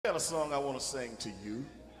got a song I want to sing to you.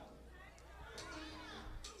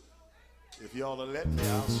 If y'all will let me,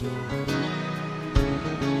 I'll show you.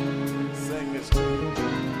 Sing this to you.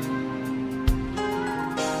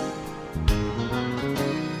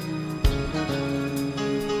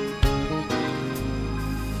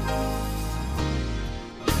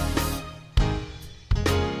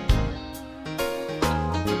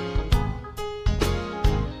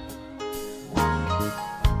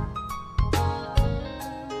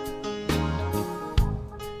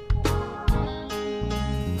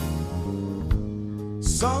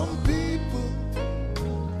 Some people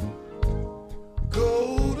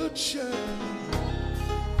go to church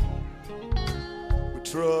with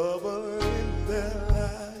trouble in their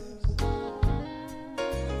lives.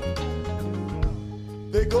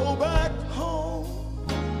 They go back home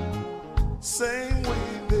same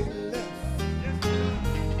way they left,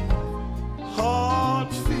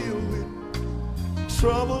 heart filled with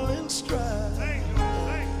trouble and strife.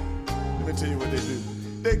 Let me tell you what they do.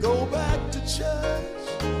 They go back to church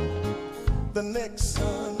the next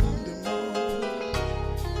Sunday morning.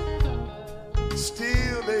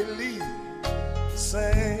 Still they leave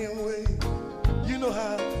same way. You know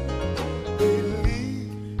how they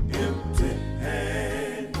leave empty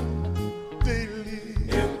hand. They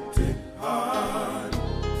leave empty heart.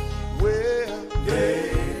 Well,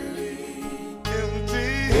 they leave empty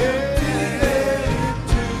hand.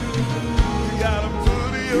 You gotta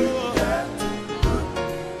put your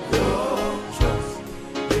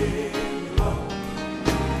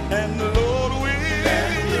and the Lord will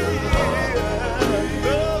make a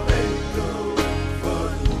way for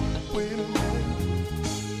you. Wait a minute.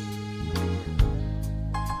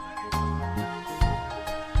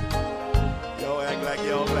 Y'all act like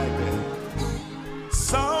y'all back there.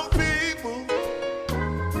 Some people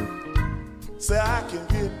say I can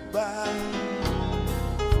get by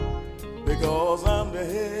because I'm the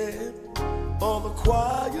head of the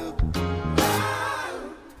choir.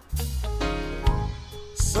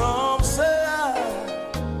 Some say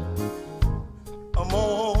I'm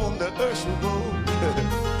on the usher road.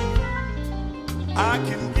 I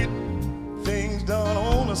can get things done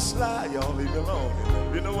on a slide. Y'all leave me alone.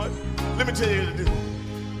 You know what? Let me tell you what to do.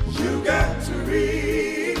 You got to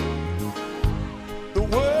read the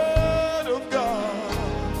Word of God,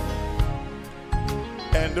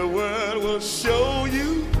 and the Word will show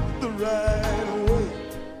you the right way.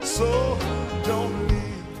 So don't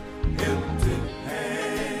leave empty.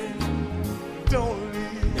 Don't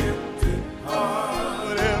leave empty heart.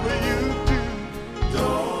 Whatever you do,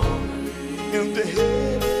 don't leave empty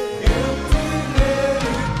head. Empty head.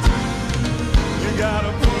 You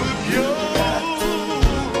gotta put your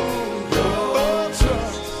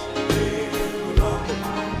trust in the Lord.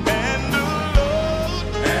 And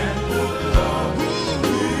the Lord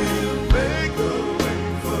will make a way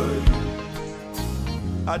for you.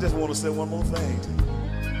 I just want to say one more thing to you.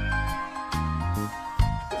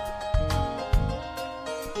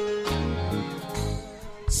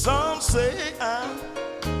 Some say I'm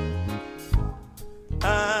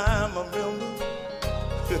a member.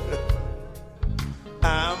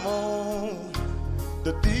 I'm on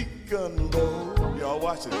the deacon board. Y'all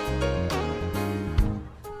watch it.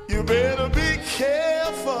 You better be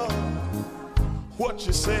careful what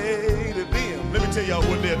you say to them. Let me tell y'all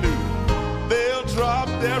what they'll do. They'll drop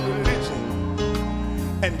their religion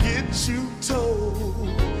and get you told.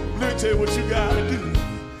 Let me tell you what you gotta do.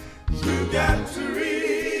 You got to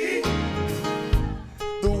read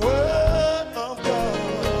the Word of God,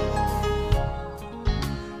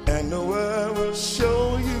 and the Word will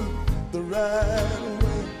show you the right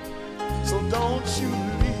way. So don't you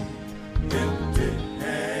leave empty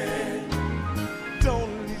hand.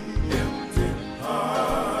 Don't leave empty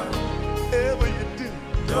heart. Whatever you do,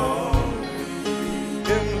 don't leave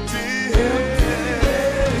empty hand.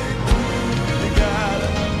 You gotta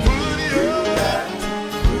put your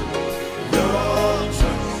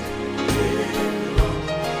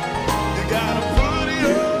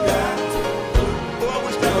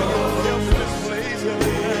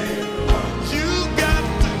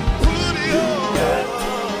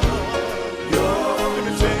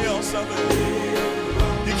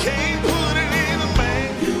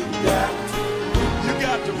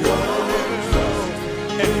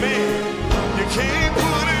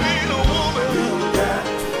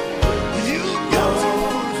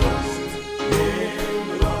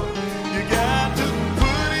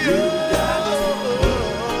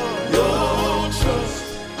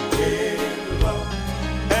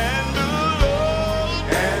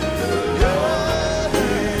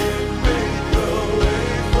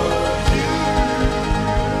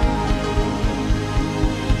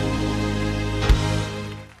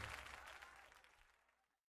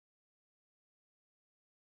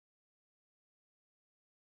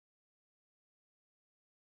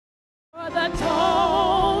the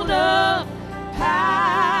throne of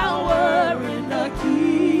power and the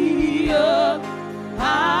key of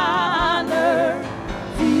honor,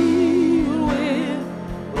 filled with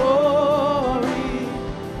glory.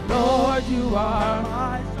 Lord, you are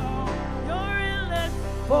my song. You're endless,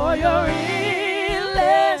 for your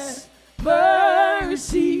endless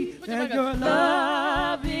mercy and your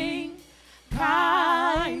loving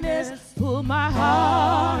kindness pull my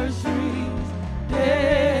heartstrings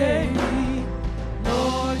daily.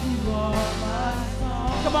 Lord, you are my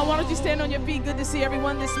song. Come on, why don't you stand on your feet? Good to see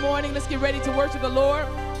everyone this morning. Let's get ready to worship the Lord.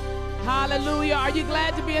 Hallelujah. Are you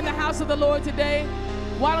glad to be in the house of the Lord today?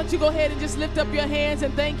 Why don't you go ahead and just lift up your hands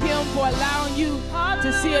and thank him for allowing you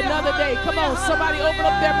to see another day. Come on, somebody open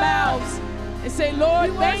up their mouths and say,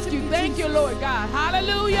 Lord, thank you. Thank you, Lord God.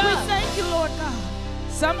 Hallelujah. We thank you, Lord God.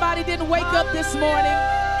 Somebody didn't wake up this morning,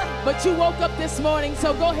 but you woke up this morning,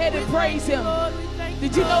 so go ahead and praise him.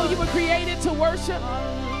 Did you know you were created to worship?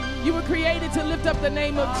 You were created to lift up the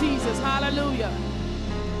name of Jesus. Hallelujah.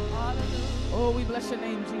 Oh, we bless your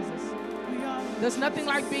name, Jesus. There's nothing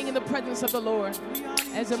like being in the presence of the Lord.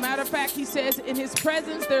 As a matter of fact, he says, in his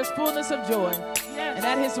presence there's fullness of joy, and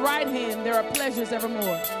at his right hand there are pleasures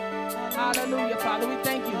evermore. Hallelujah, Father. We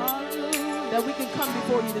thank you that we can come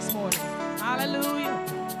before you this morning. Hallelujah.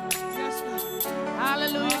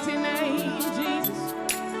 Hallelujah to your name, Jesus.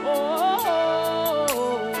 Oh,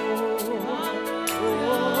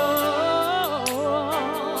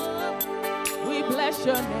 we bless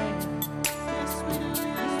your name.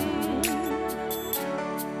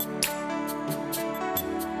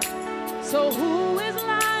 So who is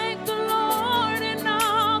like the Lord in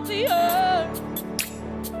all the earth?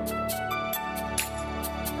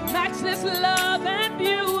 Matchless love and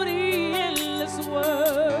beauty, endless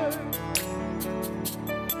word.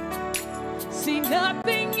 See,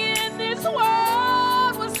 nothing in this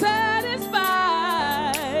world will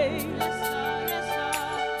satisfy.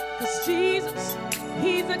 Cause Jesus,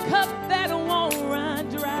 he's a cup that won't run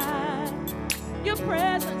dry. Your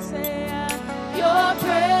presence, say, your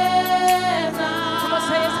presence. Come on,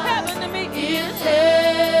 say it's heaven to me. It's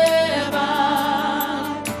heaven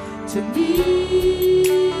to me.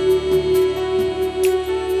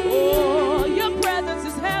 Oh, your presence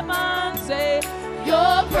is heaven. Say,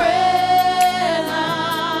 your presence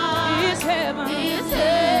is heaven. It's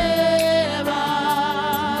heaven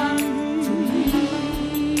to me.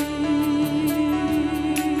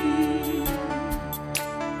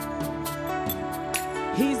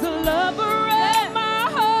 He's the lover of my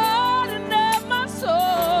heart and of my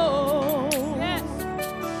soul. Yes.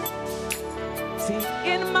 See,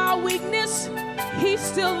 in my weakness, he's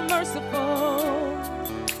still merciful.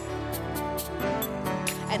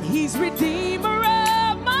 And he's redeemer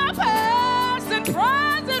of my past and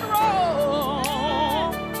present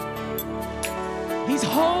wrong. He's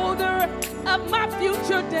holder of my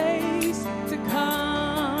future days to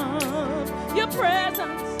come. Your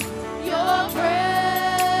presence, your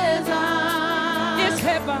presence is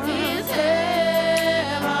heaven. Is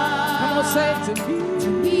heaven. Come on, say it to me. To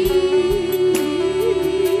me.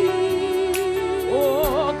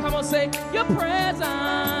 Oh, come on, say your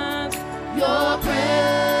presence. Your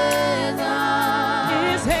presence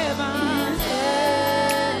is heaven. Is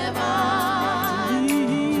heaven to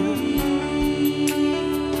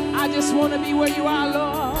me. I just want to be where you are,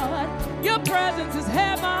 Lord. Your presence is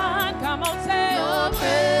heaven. Come on, say your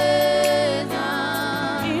presence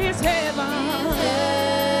is heaven.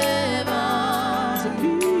 Is heaven to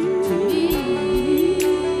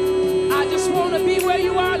me. I just want to be where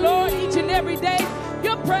you are, Lord, each and every day.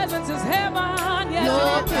 Your presence is heaven. Yes,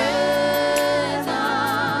 your presence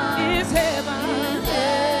is heaven. Is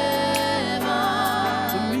heaven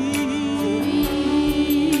to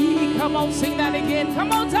me. Come on, sing that again.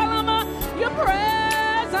 Come on, tell them your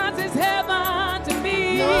presence is heaven to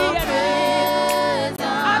me. Your presence.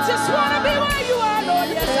 I just want to be where you are, Lord.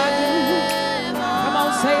 Yes, I do. Come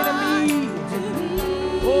on, say to me.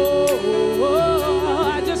 Oh,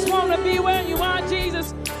 I just want to be where you are,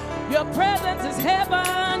 Jesus. Your presence is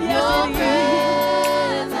heaven. Yes, your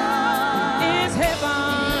it is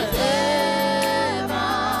heaven.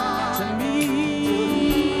 To me.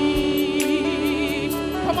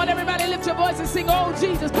 Come on, everybody, lift your voice and sing, oh,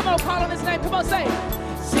 Jesus. Come on, call on his name. Come on, say it.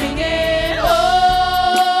 Sing it,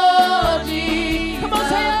 oh, Jesus. Come on,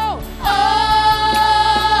 say it, oh.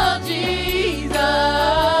 Oh, Jesus.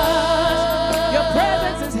 Your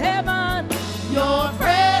presence is heaven. Your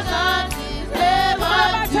presence is heaven.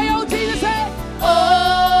 Everybody say, oh, Jesus. Say it.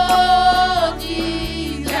 Oh,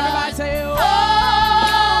 Jesus. Everybody say,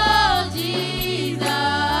 oh, Jesus.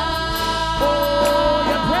 Oh,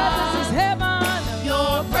 your presence is heaven.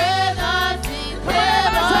 Your presence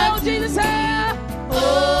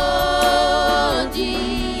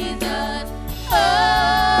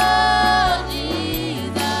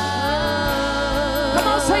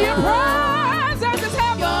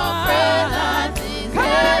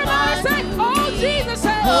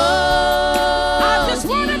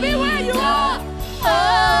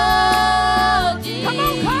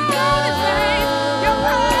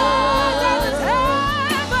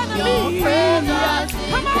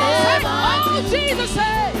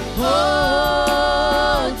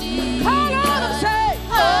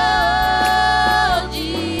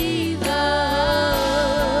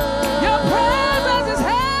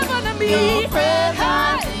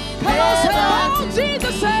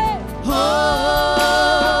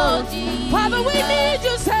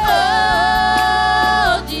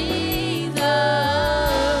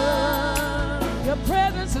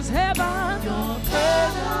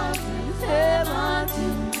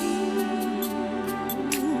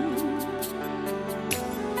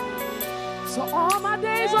So all my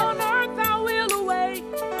days on earth I will await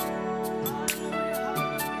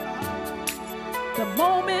the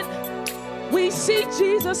moment we see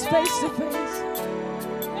Jesus face to face.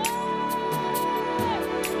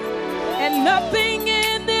 And nothing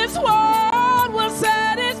in this world will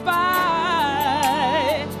satisfy.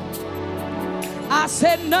 I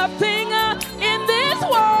said nothing in this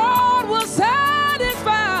world will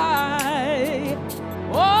satisfy.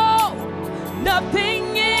 Oh,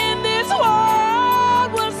 nothing in this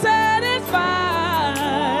world will satisfy.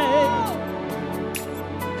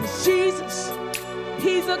 'Cause Jesus,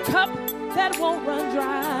 he's a cup that won't run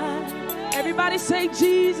dry. Everybody say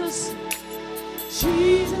Jesus.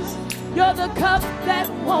 Jesus, you're the cup that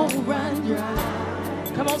won't run dry.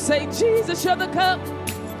 Come on, say Jesus, you're the cup.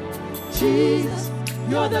 Jesus,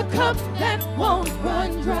 you're the cup that won't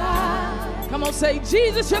run dry. Come on, say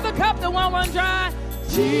Jesus, you're the cup that won't run dry.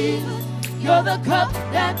 Jesus, you're the cup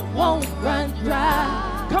that won't run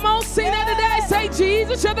dry. Come on, sing that today. Say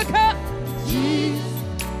Jesus, you're the cup. Jesus,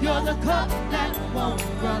 you're the cup that won't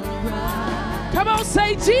run dry. Come on,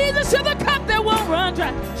 say Jesus, you're the cup that won't run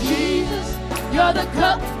dry. Jesus, you're the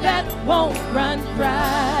cup that won't run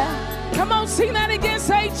dry. Come on, sing that again.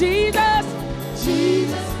 Say Jesus.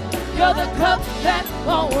 Jesus, you're the cup that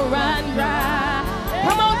won't run dry.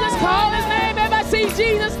 Come on, just call his name. Everybody say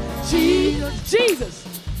Jesus. Jesus. Jesus.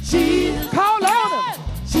 Jesus. Call on him.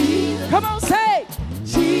 Jesus. Come on, say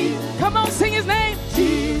Jesus. Come on, sing his name.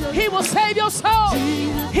 Jesus. He will save your soul.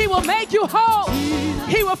 Jesus. He will make you whole. Jesus.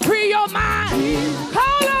 He will free your mind. Jesus.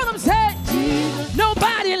 Call on him, say Jesus.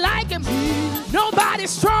 Nobody like him. Jesus. Nobody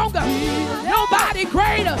stronger. Jesus. Nobody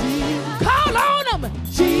greater. Jesus. Call on him.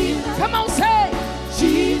 Jesus. Come on, say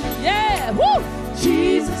Jesus. Yeah, woo.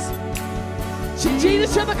 Jesus.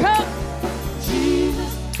 Jesus, you're the cup.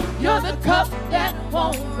 Jesus, you're the cup that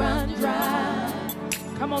won't run dry.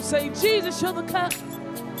 Come on, say Jesus, you're the cup.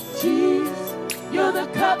 Jesus, you're the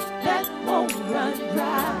cup that won't run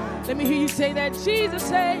dry. Let me hear you say that. Jesus,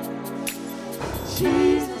 say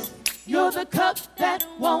Jesus, you're the cup that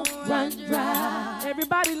won't run dry.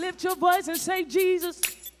 Everybody lift your voice and say Jesus.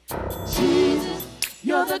 Jesus,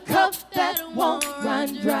 you're the cup that won't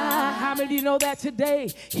run dry. How many of you know that today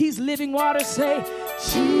he's living water? Say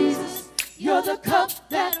Jesus, you're the cup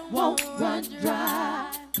that won't run dry.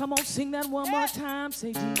 Come on, sing that one more time.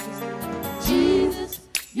 Say Jesus. Jesus,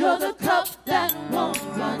 you're the cup that won't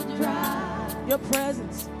run dry. Your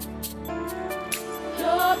presence.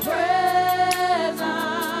 Your presence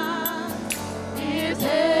is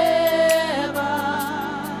heaven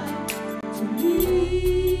to me.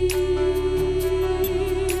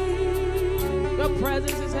 Your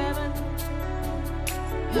presence is heaven.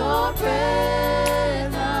 Your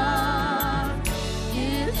presence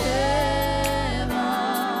is heaven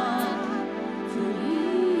to me.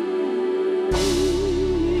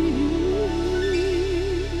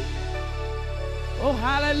 Oh,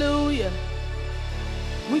 hallelujah.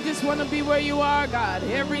 We just want to be where you are, God,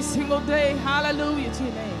 every single day. Hallelujah to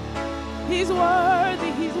your name. He's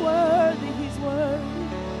worthy, he's worthy, he's worthy.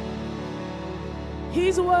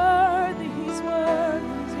 He's worthy, he's worthy,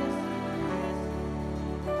 he's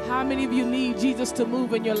worthy. How many of you need Jesus to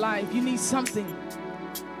move in your life? You need something.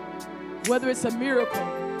 Whether it's a miracle,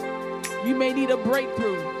 you may need a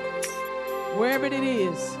breakthrough. Wherever it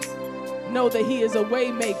is, know that he is a way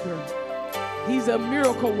maker. He's a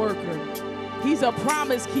miracle worker. He's a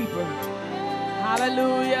promise keeper.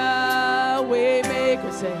 Hallelujah. Way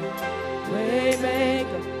maker, say. Way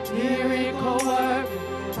maker, miracle worker,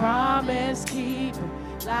 promise keeper,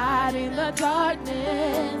 light in the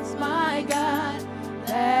darkness, my God,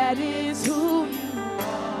 that is who you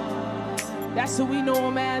are. That's who we know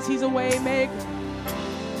him as. He's a way maker,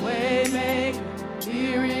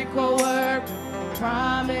 miracle worker,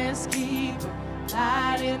 promise keeper,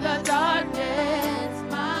 light in the darkness,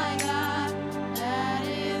 my God, that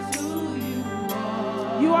is who you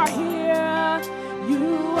are. You are here,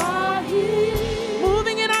 you are here,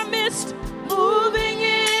 moving in our midst, moving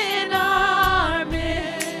in our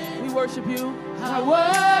midst. We worship you. I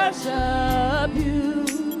worship you.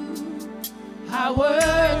 I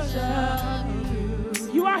worship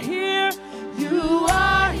you. You are here. You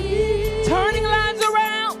are here. Turning lives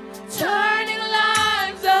around. Turning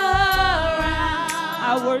lives around.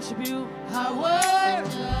 I worship you. I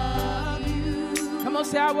worship you. Come on,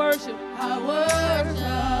 say I worship. I worship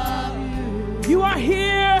you. You are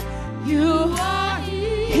here. You are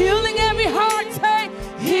here. Healing every heart. Say,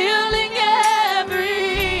 healing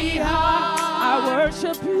every heart. I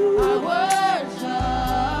worship you. I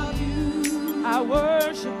worship you. I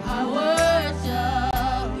worship. I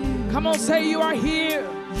worship you. Come on, say you are here.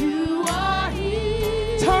 You are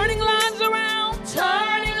here. Turning lives around.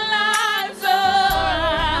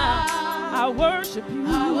 worship you.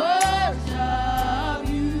 I worship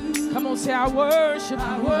you. Come on, say I worship you.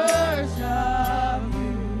 I worship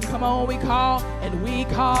you. Come on, we call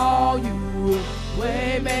you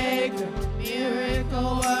Waymaker,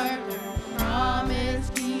 Miracle worker, promise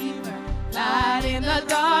keeper, light in the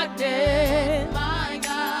darkness. My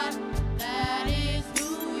God, that is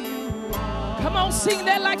who you are. Come on, sing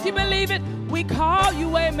that like you believe it. We call you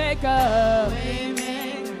Waymaker.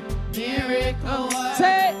 Waymaker, miracle worker,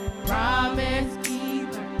 Say, promise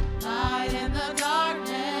keeper, light in the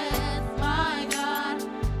darkness. My God,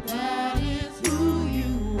 that is who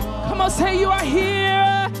you are. come on, say you are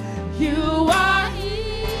here. You are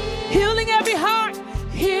healing every heart,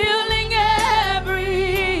 healing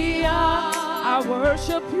every heart. I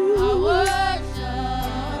worship you. I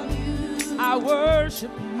worship you. I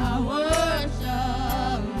worship you. I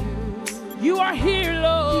worship you. You are here,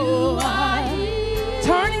 Lord. You are here.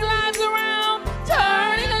 Turning lives around,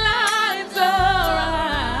 turning lives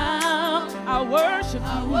around. I worship I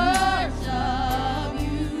you. worship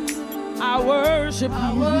you. I worship I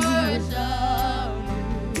you. worship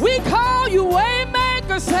you. We call you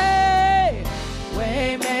Waymaker, say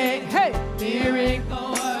Waymaker, hey,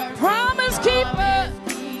 Miracle worker, promise keeper. promise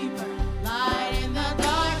keeper, light in the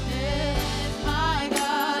darkness. My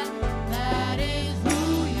God, that is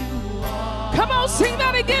who you are. Come on, sing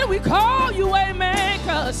that again. We call you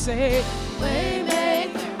Waymaker, say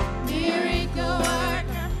Waymaker, miracle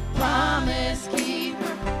worker, promise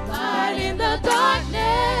keeper, light in the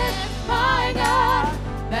darkness. My God,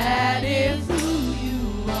 that is who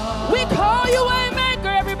you are. we call you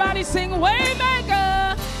Waymaker. Everybody sing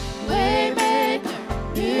Waymaker. Waymaker,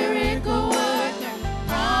 miracle worker,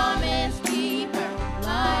 promise keeper,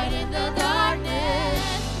 light in the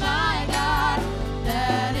darkness. My God,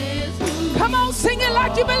 that is who. Come on, sing it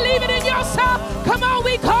like you believe it in yourself. Come on,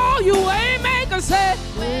 we call you Waymaker, say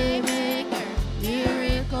Waymaker,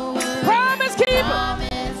 miracle worker, promise keeper.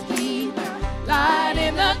 promise keeper, light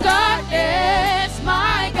in the darkness.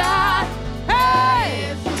 My God,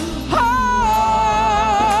 Hey,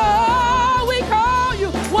 oh, we call you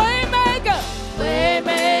Waymaker,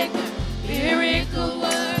 Waymaker, miracle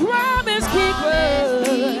worker, promise keeper.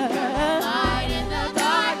 light in the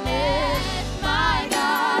darkness. My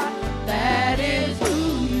God, that is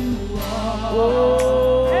who you are.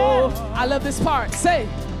 Oh, I love this part. Say,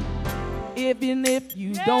 even if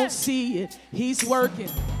you don't see it, he's working.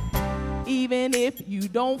 Even if you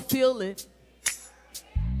don't feel it,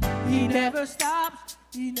 He never stops.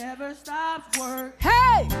 He never stops work.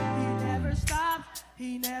 hey, He never stops.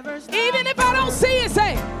 He never stops. even if I don't see it,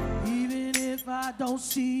 say, Even if I don't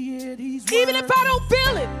see it, he's even if I don't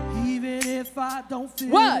feel it, Even if I don't feel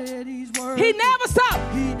What? it, he's working. he never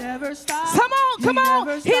stops. He never stops. Come on, come on.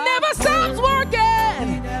 He never stops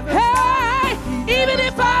working. Hey, even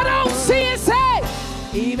if I don't see it, say,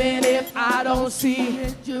 even if I don't see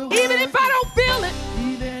it, even if I don't feel it,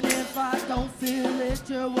 Even if I don't feel it,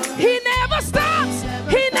 you're working. he never stops.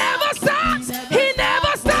 He never stops. He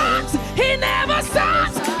never stops. He never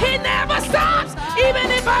stops. He never stops. Even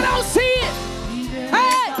if I don't see it. Even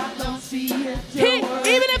Hey. if I don't see it, He, you're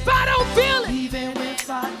working. even if I don't feel it. Even if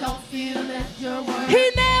I don't feel it, you're working. He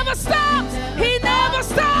never stops. He never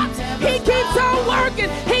stops. He keeps on working.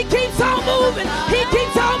 He keeps on moving. He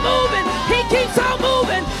keeps on moving. He keeps on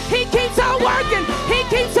moving. He keeps on working. He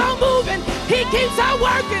keeps on moving. He keeps on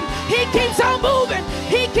working. He keeps on moving.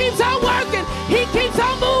 He keeps on working. He keeps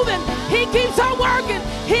on moving. He keeps on working.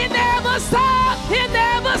 He never stops. He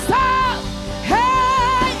never stops.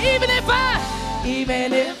 Hey, even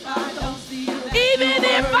if I don't see it, even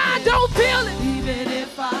if I don't feel it, even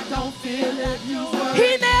if I don't feel it, you're working.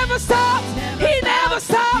 he never stops. He never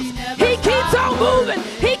stops. He keeps on moving.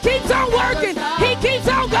 He keeps on working. He keeps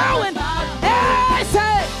on going. Hey,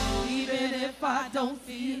 say, Even if I don't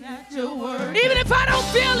feel that you're working. even if I don't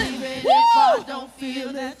feel it, Even if I woo, don't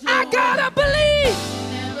feel that you're I gotta believe.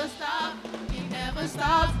 He never stops. He never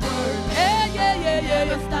stops working. Yeah, yeah, yeah, He yeah.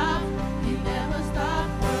 never stops. He never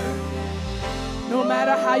stops working. No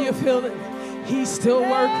matter how you feel it, he's still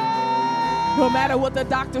working. No matter what the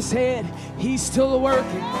doctor said, he's still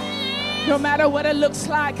working. No matter what it looks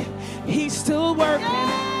like, he's still working.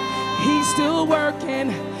 He's still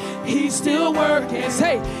working. He's still working.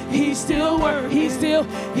 Say, he's still working. He's still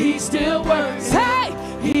working. Say,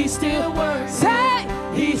 he's still working. Say,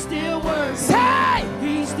 he's still working. Say,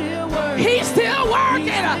 He's still working. he's still working.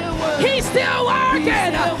 He's still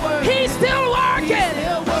working. He's still working. He's still working.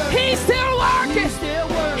 He's still working.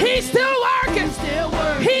 He's still working.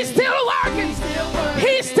 He's still working.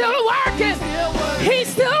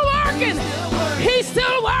 He's still working. He's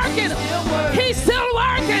still working. He's still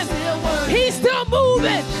working. He's still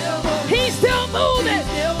moving. He's still moving.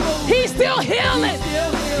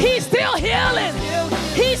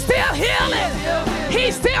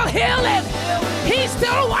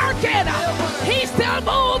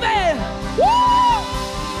 still moving. Woo!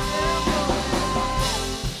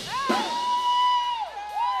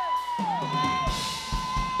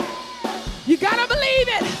 You gotta believe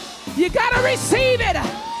it. You gotta receive it.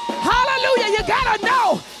 Hallelujah. You gotta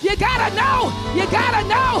know. You gotta know. You gotta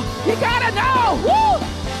know. You gotta know. Woo!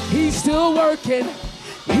 He's still working.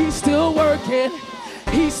 He's still working.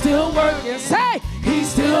 He's still working. Say, he's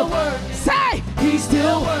still working. Say, he's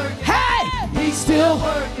still working. Hey, he's still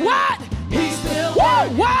working. What? He's still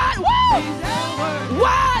working. What? What?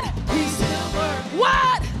 What? He's still working.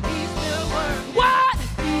 What? He's still working. What?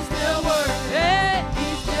 He's still working. Hey,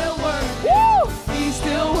 he's still working. Woo! He's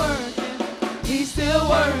still working. He's still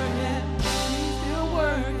working. He's still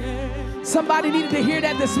working. Somebody needed to hear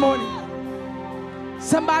that this morning.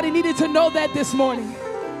 Somebody needed to know that this morning.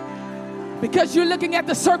 Because you're looking at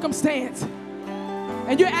the circumstance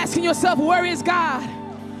and you're asking yourself, where is God?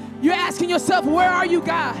 You're asking yourself, where are you,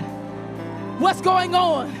 God? What's going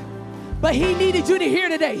on? But he needed you to hear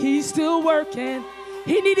today. He's still working.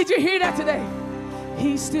 He needed you to hear that today.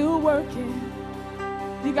 He's still working.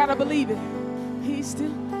 You got to believe it. He's still.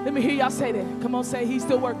 Let me hear y'all say that. Come on, say he's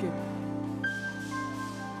still working.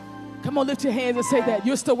 Come on, lift your hands and say that.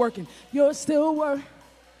 You're still working. You're still working.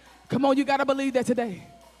 Come on, you got to believe that today.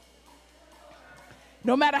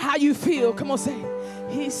 No matter how you feel, come on, say,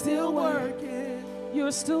 he's still working.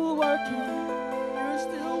 You're still working. You're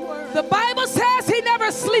still working. The Bible says he never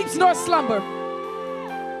sleeps nor slumber.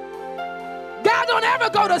 God don't ever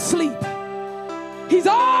go to sleep. He's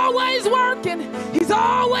always working. He's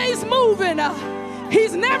always moving.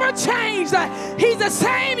 He's never changed. He's the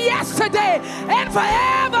same yesterday and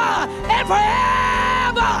forever and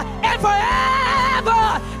forever and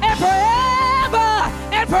forever and forever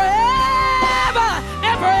and forever.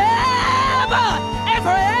 Forever and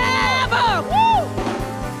forever. Woo!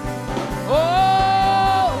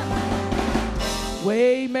 Oh,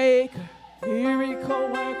 waymaker, miracle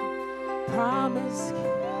worker, promise,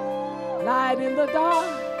 light in the dark.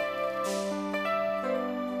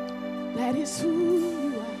 That is who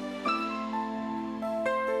you are.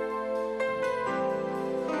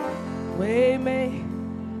 Waymaker,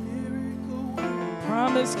 miracle worker,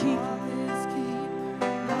 promise keeper.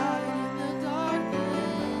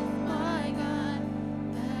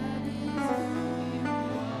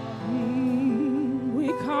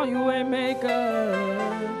 You waymaker,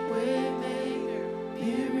 waymaker,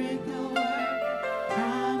 miracle worker,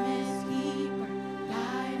 promise keeper,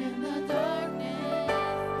 light in the darkness,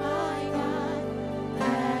 my God,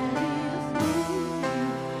 that is who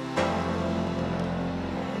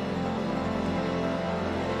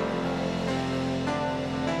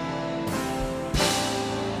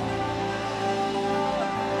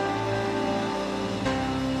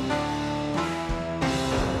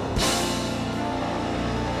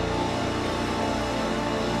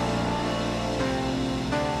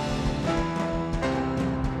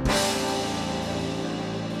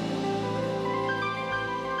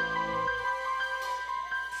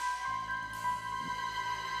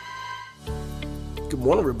Good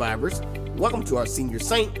morning, Revivers. Welcome to our Senior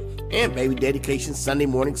Saint and Baby Dedication Sunday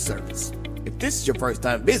morning service. If this is your first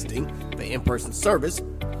time visiting the in-person service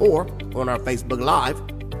or on our Facebook Live,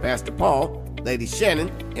 Pastor Paul, Lady Shannon,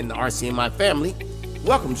 and the RCMI family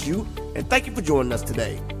welcomes you and thank you for joining us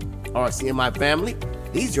today. RCMI family,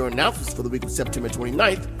 these are your announcements for the week of September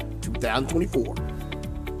 29th, 2024.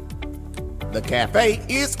 The cafe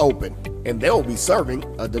is open and they will be serving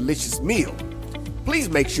a delicious meal. Please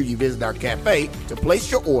make sure you visit our cafe to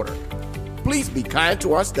place your order. Please be kind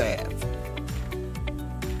to our staff.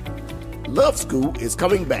 Love School is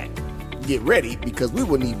coming back. Get ready because we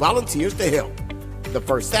will need volunteers to help. The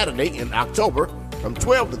first Saturday in October from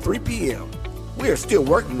 12 to 3 p.m. We are still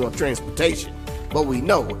working on transportation, but we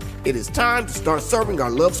know it is time to start serving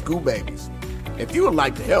our Love School babies. If you would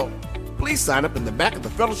like to help, please sign up in the back of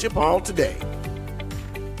the fellowship hall today.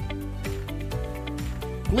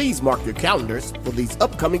 Please mark your calendars for these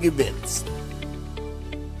upcoming events.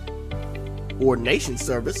 Ordination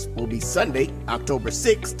service will be Sunday, October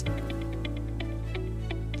 6th.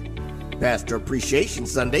 Pastor Appreciation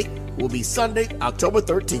Sunday will be Sunday, October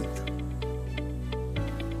 13th.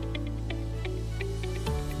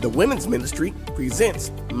 The Women's Ministry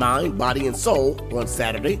presents Mind, Body, and Soul on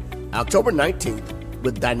Saturday, October 19th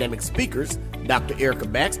with dynamic speakers Dr. Erica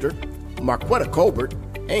Baxter, Marquetta Colbert,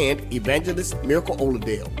 and Evangelist Miracle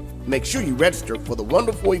Oladale. Make sure you register for the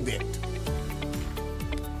wonderful event.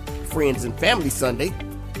 Friends and Family Sunday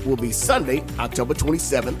will be Sunday, October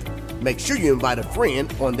 27th. Make sure you invite a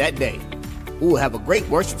friend on that day. We will have a great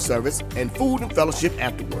worship service and food and fellowship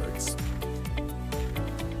afterwards.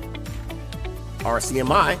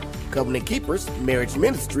 RCMI Covenant Keepers Marriage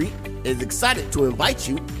Ministry is excited to invite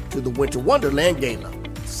you to the Winter Wonderland Gala,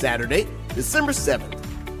 Saturday, December 7th.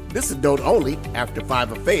 This adult-only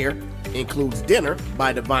after-5 affair includes dinner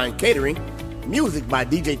by Divine Catering, music by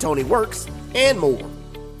DJ Tony Works, and more.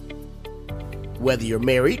 Whether you're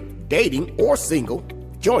married, dating, or single,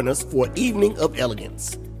 join us for an evening of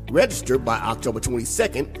elegance. Register by October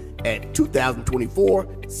 22nd at 2024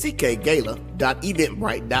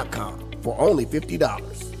 ckgala.eventbrite.com for only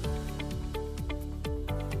 $50.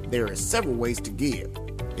 There are several ways to give.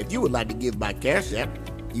 If you would like to give by Cash App,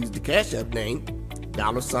 use the Cash App name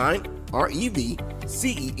 $REVCENMIN.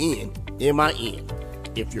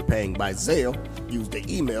 If you're paying by Zelle, use the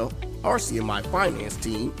email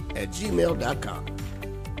rcmifinancesteam@gmail.com.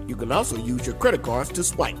 You can also use your credit cards to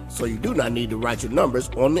swipe, so you do not need to write your numbers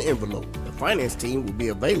on the envelope. The finance team will be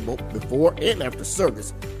available before and after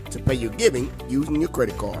service to pay your giving using your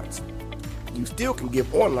credit cards. You still can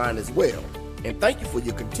give online as well, and thank you for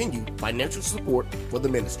your continued financial support for the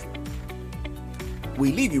ministry.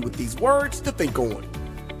 We leave you with these words to think on.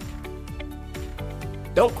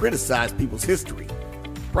 Don't criticize people's history.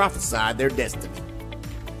 Prophesy their destiny.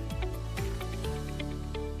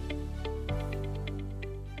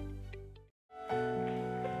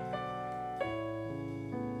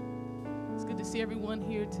 It's good to see everyone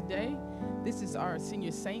here today. This is our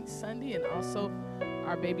Senior Saints Sunday and also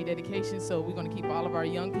our baby dedication. So we're going to keep all of our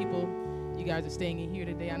young people. You guys are staying in here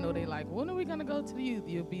today. I know they're like, when are we going to go to the youth?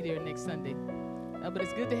 You'll be there next Sunday. But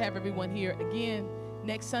it's good to have everyone here. Again,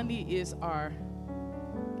 next Sunday is our,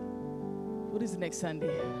 what is the next Sunday?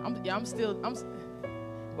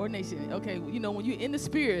 Ordination. Okay, you know, when you're in the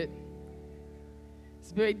spirit,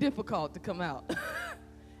 it's very difficult to come out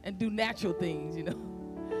and do natural things, you know.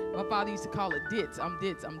 My father used to call it dits. I'm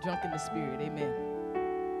drunk in the spirit, amen.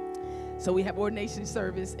 So we have ordination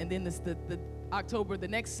service, and then the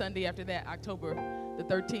next Sunday after that, October the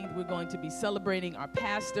 13th, we're going to be celebrating our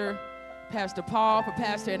pastor, Pastor Paul, for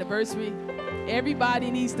pastor anniversary.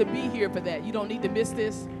 Everybody needs to be here for that. You don't need to miss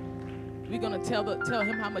this. We're going to tell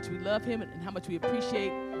him how much we love him and how much we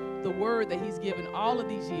appreciate the word that he's given all of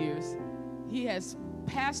these years. He has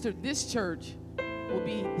pastored this church, will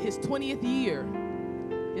be his 20th year.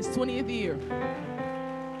 His 20th year.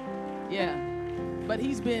 Yeah. But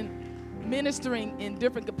he's been ministering in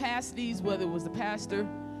different capacities, whether it was the pastor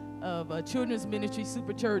of a children's ministry,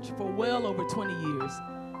 Super Church, for well over 20 years.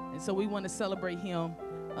 And so we want to celebrate him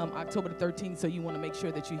October the 13th, so you want to make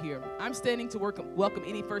sure that you're here. I'm standing to welcome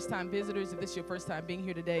any first-time visitors. If this is your first time being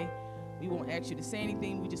here today, we won't ask you to say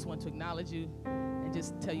anything. We just want to acknowledge you and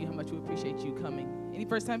just tell you how much we appreciate you coming. Any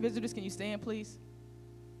first-time visitors, can you stand, please?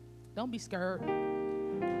 Don't be scared.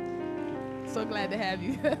 So glad to have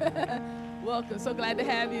you. Welcome. So glad to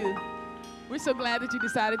have you. We're so glad that you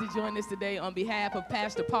decided to join us today on behalf of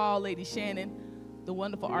Pastor Paul, Lady Shannon, the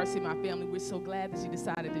wonderful RCMI family. We're so glad that you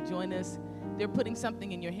decided to join us. They're putting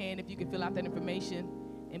something in your hand. If you can fill out that information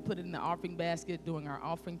and put it in the offering basket during our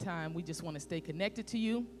offering time, we just want to stay connected to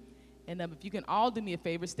you. And if you can all do me a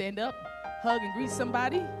favor, stand up, hug and greet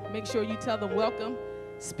somebody. Make sure you tell them welcome.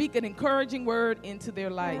 Speak an encouraging word into their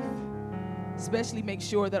life. Especially make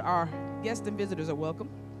sure that our guests and visitors are welcome.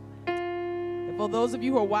 And for those of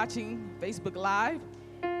you who are watching Facebook Live,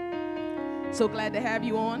 so glad to have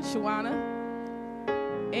you on. Shawana,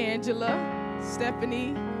 Angela,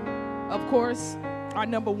 Stephanie, of course, our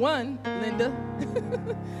number one, Linda.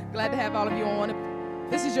 Glad to have all of you on. If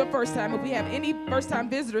this is your first time, if we have any first-time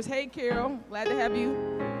visitors, hey, Carol, glad to have you.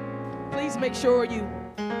 Please make sure you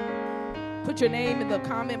put your name in the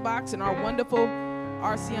comment box, and our wonderful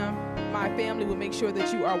My family will make sure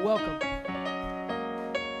that you are welcome.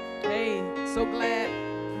 Hey, so glad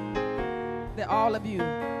that all of you.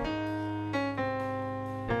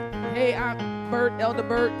 Hey, Aunt Bert, Elder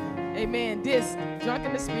Bert. Amen. Drunk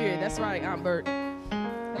in the spirit. That's right, Aunt Bert.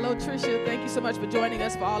 Hello, Tricia. Thank you so much for joining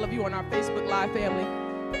us. For all of you on our Facebook Live family,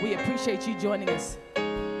 we appreciate you joining us.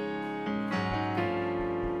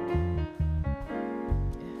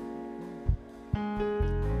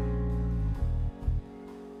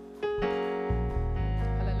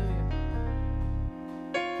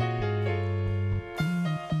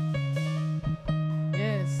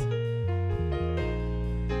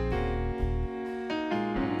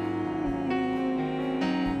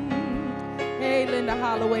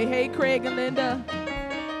 Hey, Craig and Linda.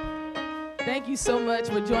 Thank you so much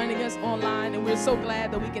for joining us online, and we're so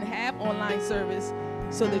glad that we can have online service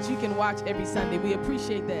so that you can watch every Sunday. We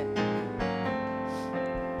appreciate that.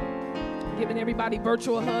 Giving everybody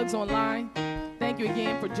virtual hugs online. Thank you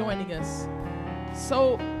again for joining us.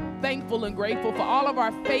 So thankful and grateful for all of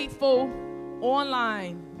our faithful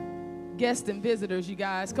online guests and visitors, you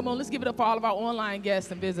guys. Come on, let's give it up for all of our online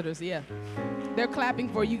guests and visitors. Yeah. They're clapping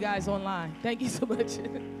for you guys online. Thank you so much.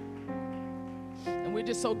 And we're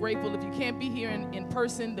just so grateful. If you can't be here in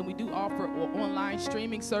person, then we do offer online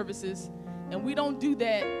streaming services. And we don't do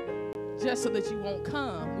that just so that you won't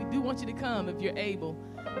come. We do want you to come if you're able.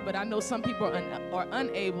 But I know some people are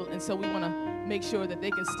unable, and so we want to make sure that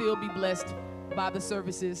they can still be blessed by the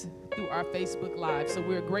services through our Facebook Live. So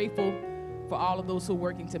we're grateful for all of those who are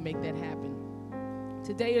working to make that happen.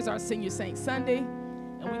 Today is our Senior Saint Sunday,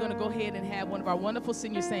 and we're going to go ahead and have one of our wonderful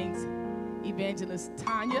Senior Saints, Evangelist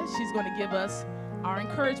Tanya. She's going to give us our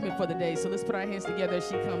encouragement for the day. So let's put our hands together as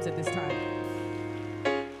she comes at this time.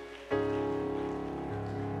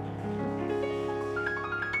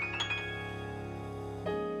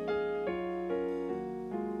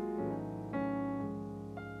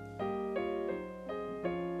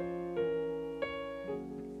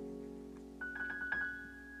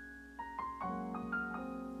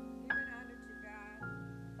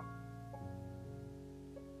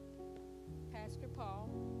 Pastor Paul.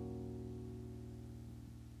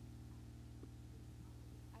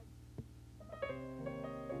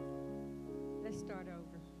 Let's start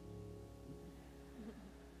over.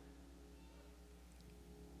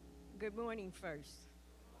 Good morning first.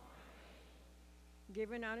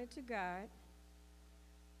 Giving honor to God,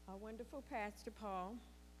 our wonderful Pastor Paul,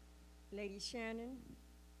 Lady Shannon,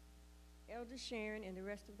 Elder Sharon, and the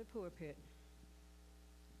rest of the pulpit.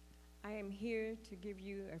 I am here to give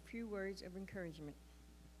you a few words of encouragement.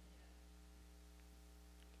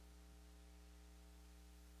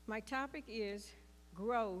 My topic is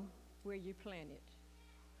grow where you planted.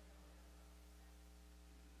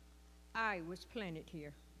 I was planted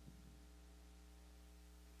here.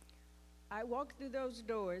 I walked through those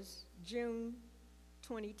doors June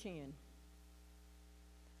 2010.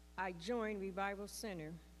 I joined Revival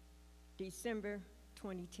Center December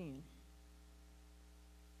 2010.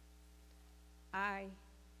 I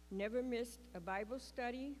never missed a Bible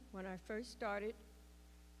study when I first started.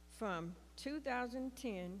 From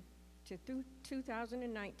 2010 to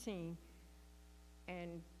 2019,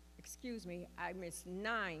 and excuse me, I missed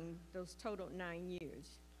those total 9 years.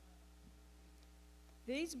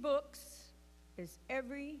 These books is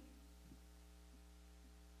every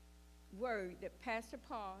word that Pastor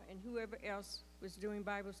Paul and whoever else was doing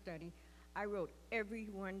Bible study, I wrote every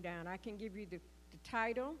one down. I can give you the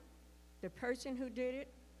title, the person who did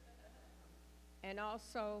it, and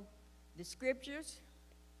also the scriptures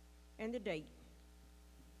and the date.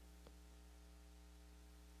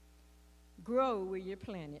 Grow where you're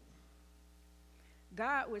planted.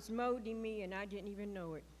 God was molding me and I didn't even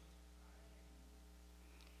know it.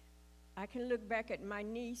 I can look back at my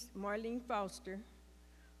niece, Marlene Foster,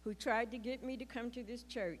 who tried to get me to come to this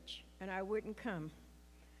church, and I wouldn't come.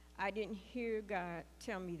 I didn't hear God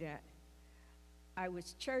tell me that. I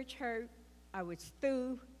was church hurt, I was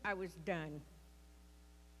through, I was done.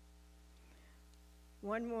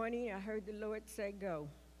 One morning, I heard the Lord say, go.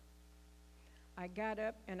 I got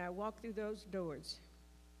up and I walked through those doors.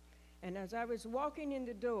 And as I was walking in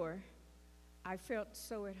the door, I felt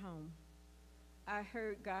so at home. I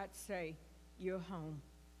heard God say, you're home.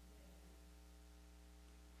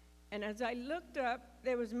 And as I looked up,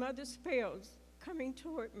 there was Mother Spells coming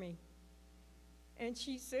toward me. And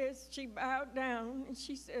she bowed down and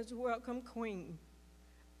she says, welcome, Queen.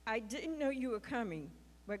 I didn't know you were coming,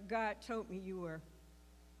 but God told me you were.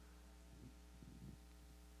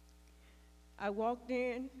 I walked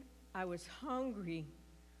in, I was hungry.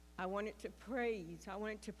 I wanted to praise, I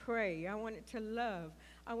wanted to pray, I wanted to love,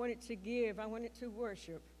 I wanted to give, I wanted to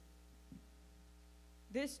worship.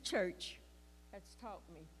 This church has taught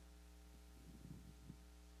me.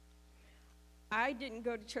 I didn't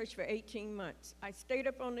go to church for 18 months. I stayed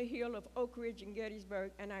up on the hill of Oak Ridge in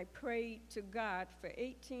Gettysburg, and I prayed to God for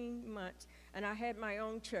 18 months, and I had my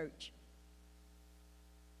own church.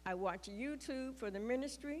 I watched YouTube for the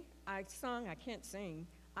ministry. I sung. I can't sing.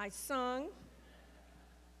 I sung.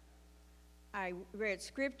 I read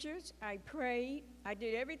scriptures. I prayed. I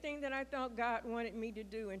did everything that I thought God wanted me to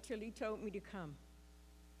do until he told me to come.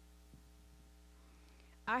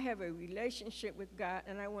 I have a relationship with God,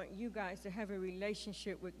 and I want you guys to have a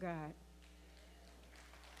relationship with God.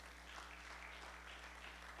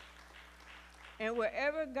 And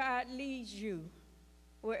wherever God leads you,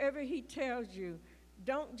 wherever he tells you,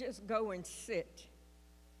 don't just go and sit.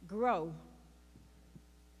 Grow.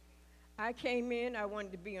 I came in, I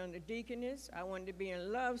wanted to be on the deaconess, I wanted to be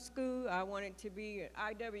in love school, I wanted to be at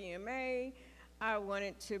IWMA, I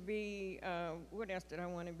wanted to be, what else did I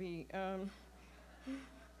want to be?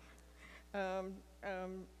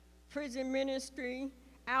 Prison ministry,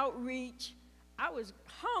 outreach. I was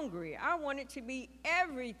hungry. I wanted to be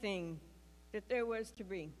everything that there was to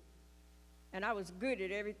be. And I was good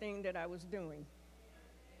at everything that I was doing.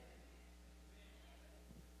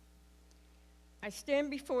 I stand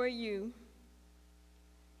before you.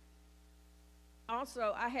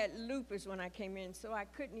 Also, I had lupus when I came in, so I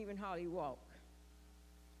couldn't even hardly walk.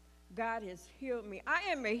 God has healed me. I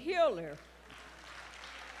am a healer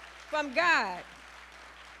from God.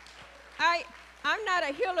 I'm not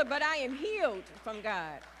a healer, but I am healed from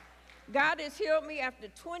God. God has healed me after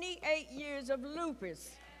 28 years of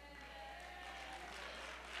lupus.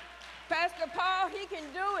 Pastor Paul, he can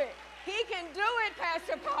do it. He can do it,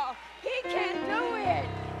 Pastor Paul. He can do it.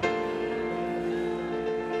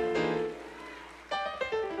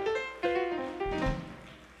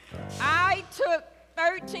 I took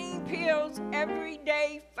 13 pills every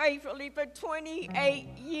day faithfully for 28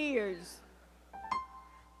 years.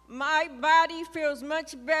 My body feels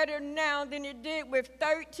much better now than it did with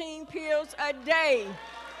 13 pills a day.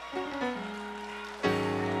 Woo!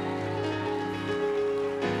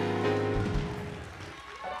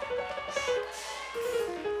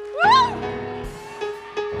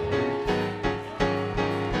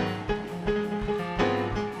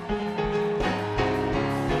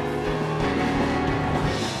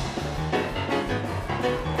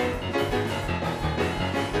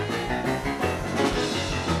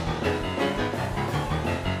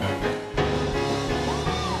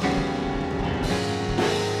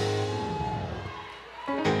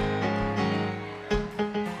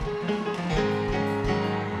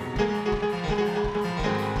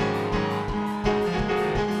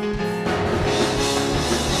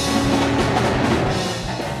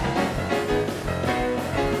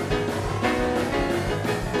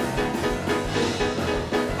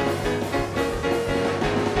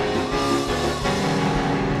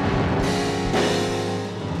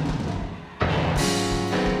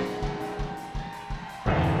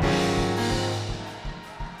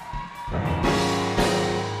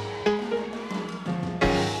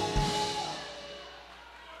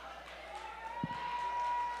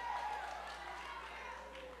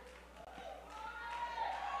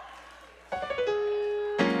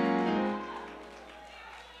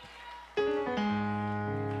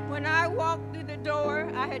 When I walked through the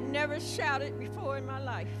door, I had never shouted before in my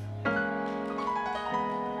life.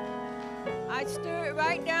 I stood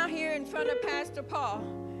right down here in front of Pastor Paul,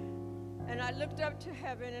 and I looked up to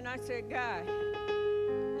heaven and I said, God,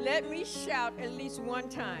 let me shout at least one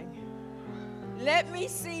time. Let me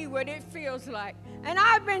see what it feels like. And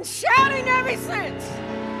I've been shouting ever since.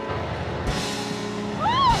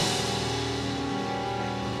 Woo!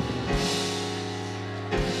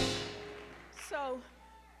 So,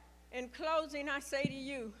 in closing, I say to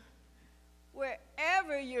you,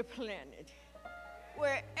 wherever you're planted,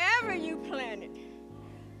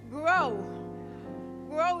 grow.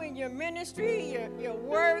 Grow in your ministry, your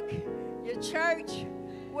work, your church.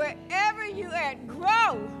 Wherever you're at,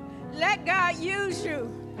 grow. Let God use you.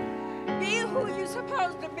 Be who you're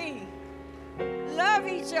supposed to be. Love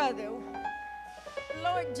each other.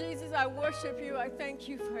 Lord Jesus, I worship you. I thank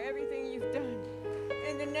you for everything you've done.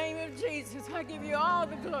 In the name of Jesus, I give you all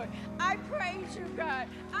the glory. I praise you, God.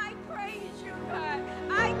 I praise you, God.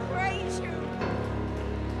 I praise you.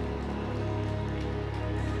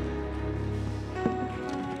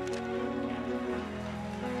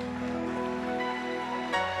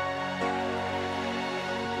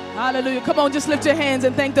 Hallelujah. Come on, just lift your hands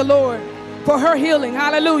and thank the Lord for her healing.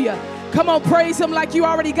 Hallelujah. Come on, praise him like you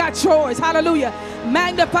already got yours. Hallelujah.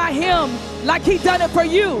 Magnify him like he done it for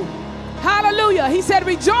you. Hallelujah. He said,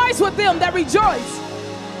 rejoice with them that rejoice.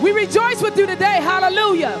 We rejoice with you today.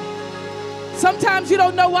 Hallelujah. Sometimes you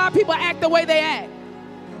don't know why people act the way they act.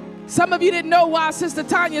 Some of you didn't know why Sister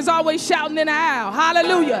Tanya is always shouting in the aisle.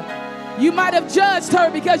 Hallelujah. You might have judged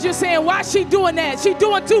her because you're saying, why is she doing that? She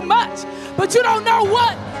doing too much. But you don't know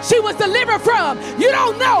what she was delivered from. You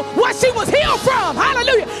don't know what she was healed from.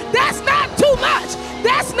 Hallelujah. That's not too much.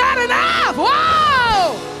 That's not enough.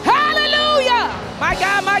 Whoa. Hallelujah. My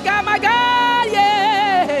God, my God, my God.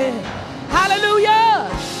 Yeah. Hallelujah.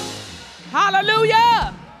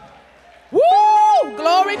 Hallelujah. Woo.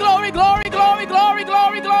 Glory, glory, glory, glory, glory,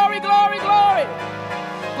 glory, glory, glory, glory.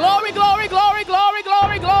 Glory, glory, glory, glory,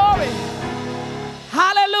 glory, glory.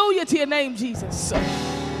 Hallelujah to your name, Jesus.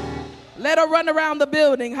 Let her run around the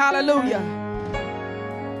building. Hallelujah.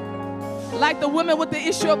 Like the woman with the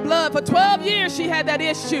issue of blood. For 12 years she had that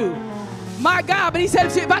issue. My God, but he said,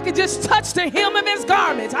 if I could just touch the hem of his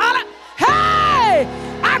garments. Hey,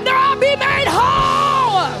 I know I'll be made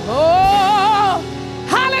whole. Oh,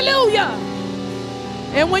 hallelujah.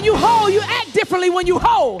 And when you whole, you act differently when you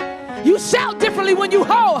whole. You shout differently when you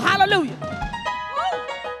whole. Hallelujah.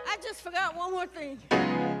 I just forgot one more thing.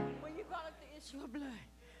 When you brought up the issue of blood,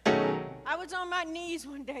 I was on my knees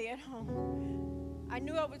one day at home. I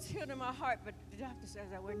knew I was healed in my heart, but the doctor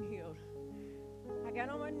says I wasn't healed. I got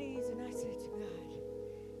on my knees and I said to God,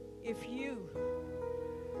 if you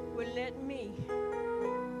would let me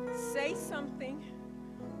say something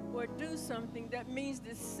or do something that means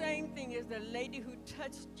the same thing as the lady who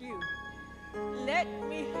touched you, let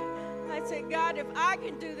me. I said, God, if I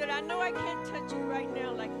can do that, I know I can't touch you right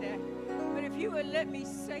now like that, but if you would let me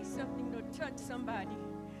say something or touch somebody,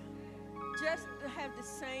 just to have the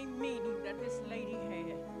same meaning that this lady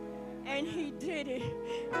had. And he did it.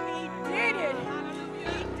 He did it.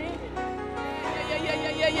 He did it.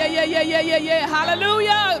 Yeah.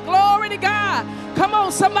 Hallelujah. Glory to God. Come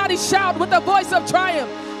on, somebody shout with a voice of triumph.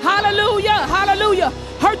 Hallelujah. Hallelujah.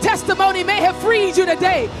 Her testimony may have freed you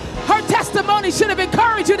today. Her testimony should have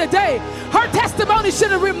encouraged you today. Her testimony should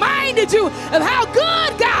have reminded you of how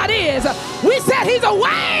good God is. We said he's a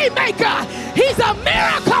way maker. He's a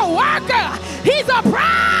miracle worker. He's a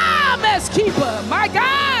promise keeper. My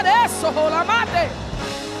God.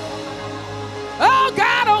 Oh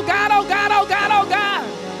God, oh God, oh God, oh God, oh God.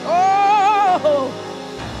 Oh,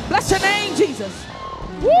 bless your name, Jesus.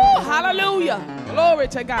 Woo, hallelujah. Glory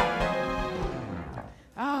to God.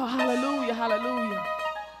 Oh, hallelujah, hallelujah.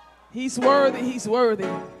 He's worthy, he's worthy.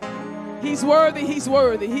 He's worthy, he's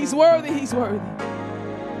worthy. He's worthy, he's worthy.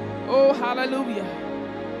 Oh, hallelujah.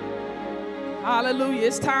 Hallelujah.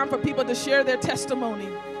 It's time for people to share their testimony.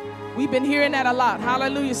 We've been hearing that a lot.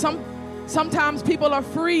 Hallelujah. Sometimes people are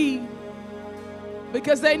free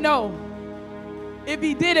because they know if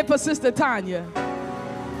he did it for Sister Tanya.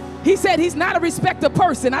 He said he's not a respecter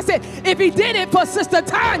person. I said, if he did it for Sister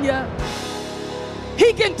Tanya,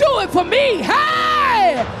 he can do it for me.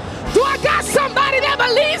 Hey! Do I got somebody that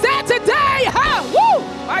believes that today? Huh? Woo!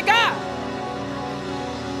 My God.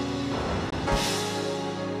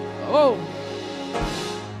 Oh.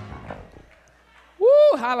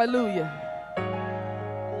 Woo! Hallelujah.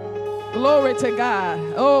 Glory to God.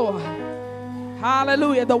 Oh.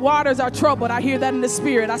 Hallelujah. The waters are troubled. I hear that in the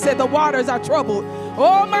spirit. I said the waters are troubled.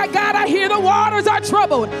 Oh my God, I hear the waters are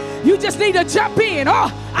troubled. You just need to jump in.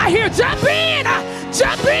 Oh, I hear jump in.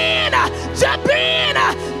 Jump in. Jump in.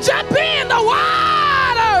 Jump in. The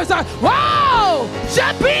waters are, whoa,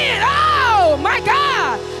 jump in. Oh my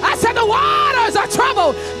God. I said the waters are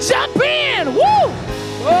troubled. Jump in. Woo.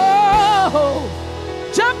 Oh.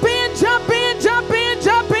 Jump in, jump in, jump in,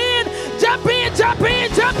 jump in, jump in, jump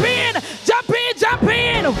in, jump in, jump in, jump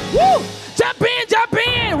in, woo, jump in, jump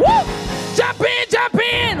in, woo, jump in, jump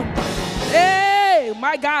in. Hey,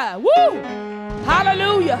 my God, woo,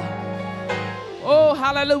 hallelujah. Oh,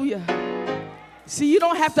 hallelujah. See, you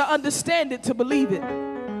don't have to understand it to believe it.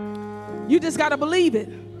 You just got to believe it.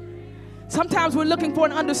 Sometimes we're looking for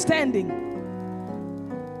an understanding.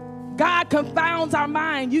 God confounds our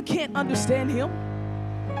mind. You can't understand him.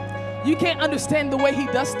 You can't understand the way he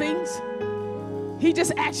does things. He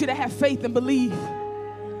just asks you to have faith and believe.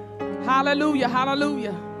 Hallelujah,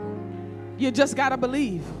 hallelujah. You just got to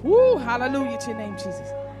believe. Woo, hallelujah to your name,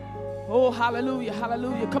 Jesus. Oh, hallelujah,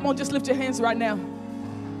 hallelujah. Come on, just lift your hands right now.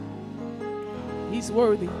 He's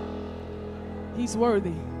worthy. He's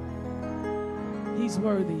worthy. He's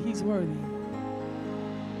worthy. He's worthy.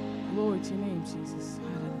 Glory to your name, Jesus.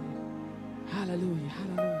 Hallelujah, hallelujah,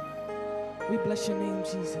 hallelujah. We bless your name,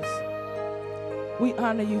 Jesus. We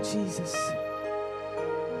honor you, Jesus.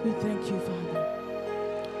 We thank you, Father.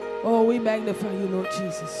 Oh, we magnify you, Lord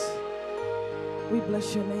Jesus. We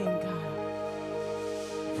bless your name, God.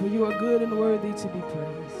 For you are good and worthy to be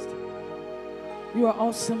praised. You are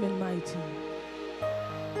awesome and mighty.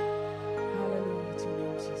 Hallelujah to your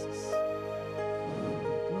name, Jesus.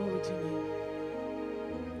 Glory to your name.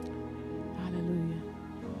 Hallelujah.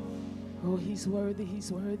 Oh, he's worthy,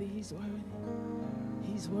 he's worthy, he's worthy.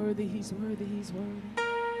 He's worthy, he's worthy, he's worthy.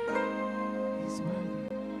 He's worthy.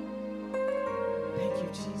 Thank you,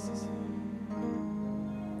 Jesus.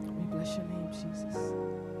 We bless your name, Jesus.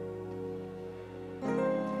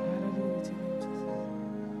 Hallelujah to your name, Jesus.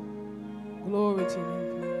 Glory to your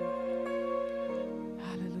name, Father.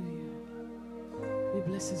 Hallelujah. We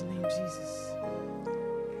bless his name, Jesus.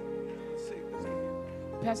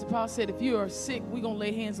 Pastor Paul said, if you are sick, we're going to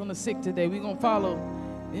lay hands on the sick today. We're going to follow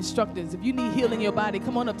instructions. If you need healing in your body,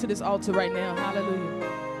 come on up to this altar right now. Hallelujah.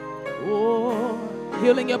 Oh,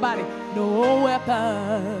 healing your body. No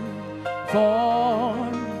weapon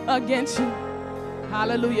formed against you,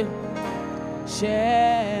 hallelujah,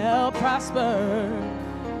 shall prosper.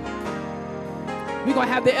 We're going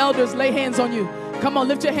to have the elders lay hands on you. Come on,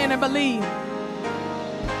 lift your hand and believe.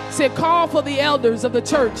 Said, call for the elders of the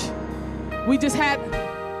church. We just had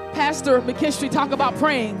Pastor McKinstry talk about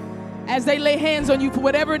praying as they lay hands on you for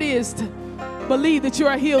whatever it is to believe that you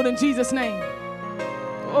are healed in Jesus' name.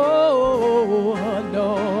 Oh,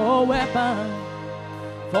 no weapon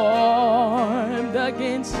formed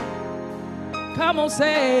against, come on,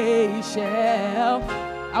 say, shall.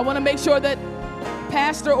 I want to make sure that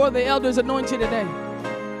pastor or the elders anoint you today.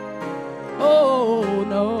 Oh,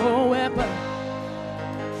 no weapon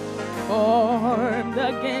formed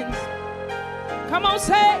against, come on,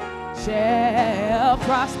 say, shall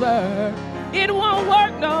prosper. It won't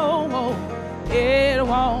work, no, it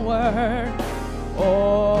won't work.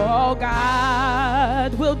 Oh,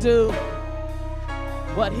 God will do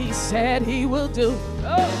what he said he will do.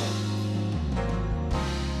 Oh.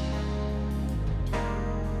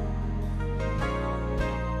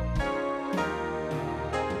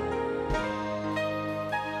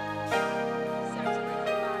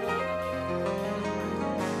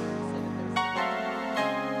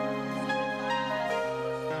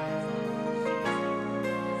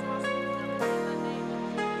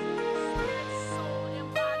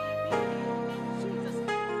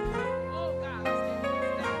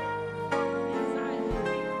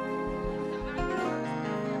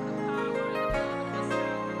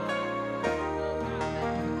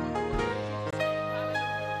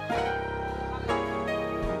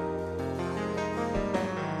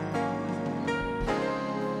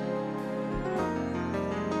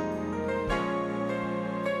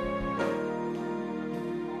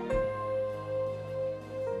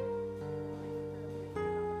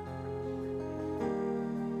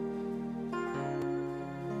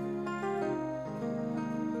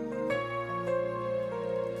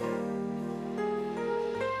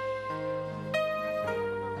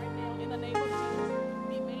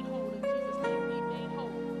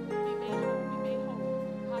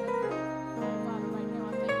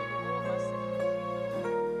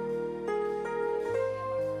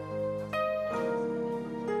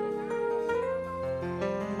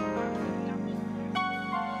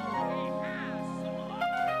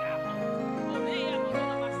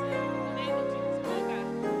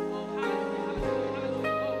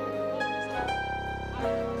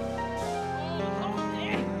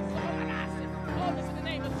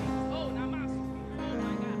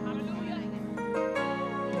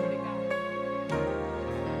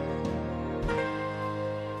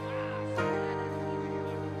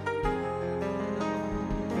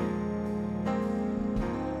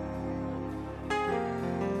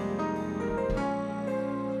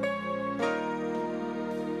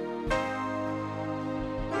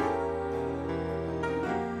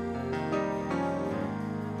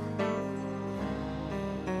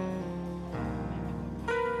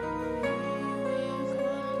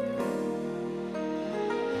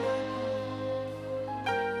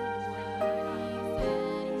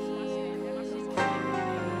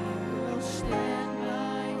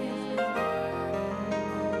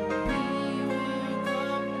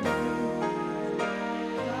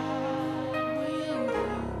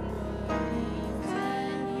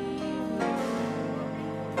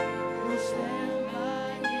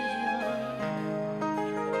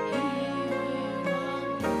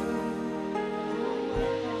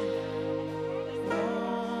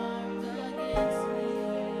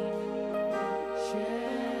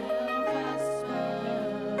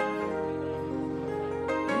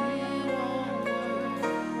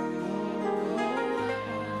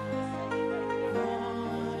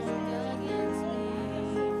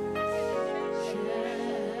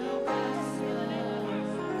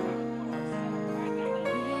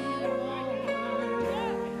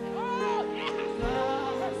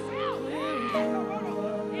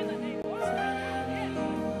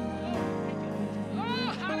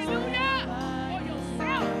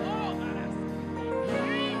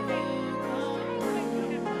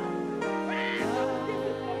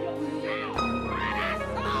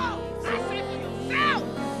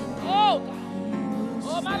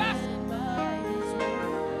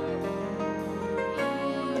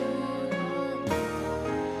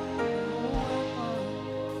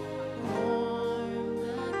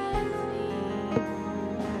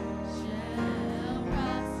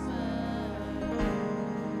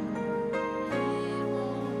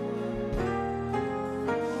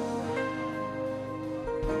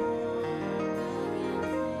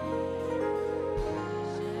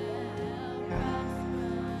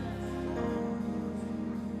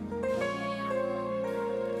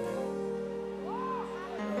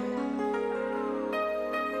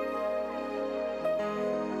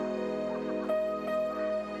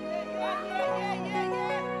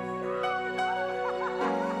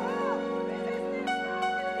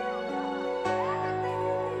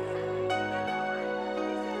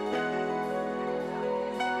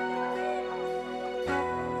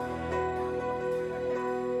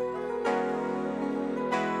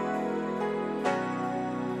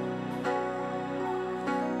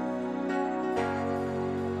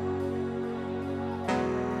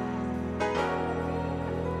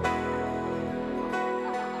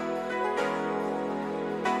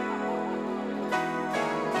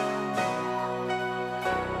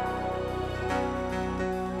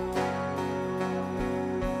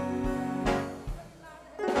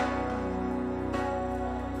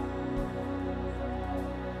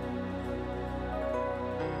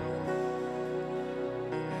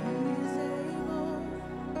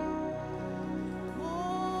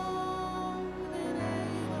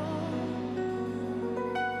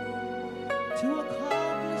 to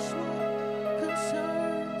accomplish what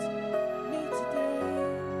concerns me today.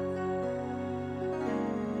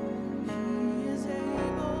 He is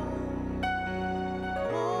able,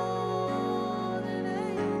 more than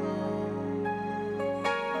able,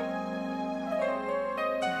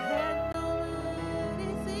 to handle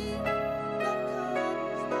anything that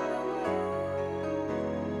comes my way.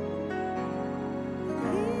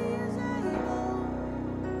 He is able, more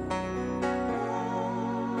than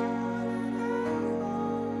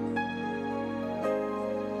able,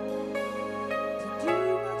 to do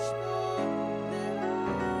much more than I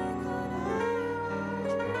could ever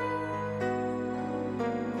dream.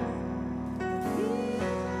 He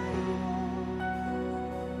is able,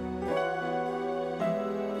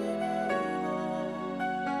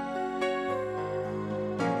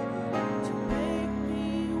 to make me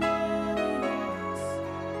what He wants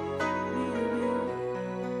me to be.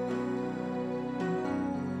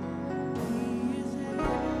 He is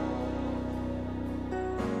able,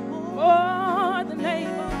 more than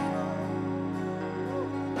able,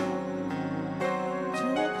 to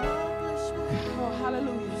accomplish what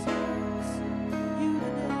Hallelujah. concerns you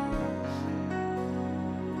today.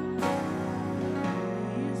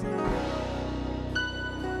 He is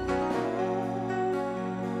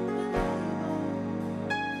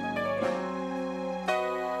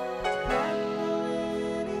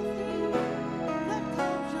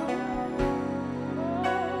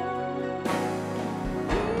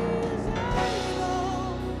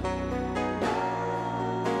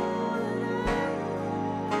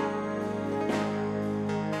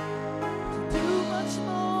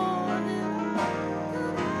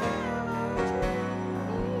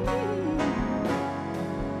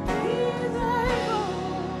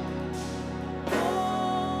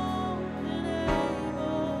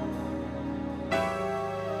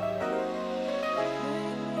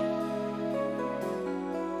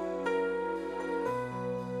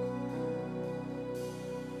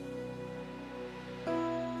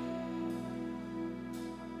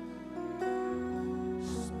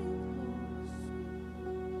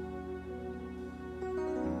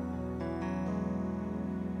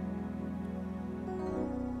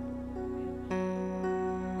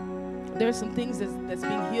There's some things that's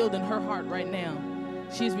being healed in her heart right now.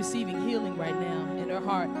 She is receiving healing right now in her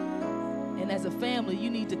heart. And as a family,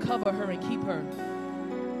 you need to cover her and keep her.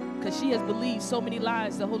 Because she has believed so many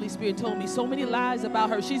lies. The Holy Spirit told me so many lies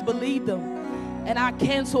about her. She's believed them. And I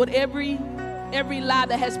canceled every lie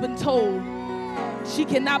that has been told. She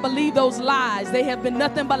cannot believe those lies. They have been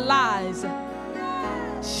nothing but lies.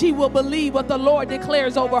 She will believe what the Lord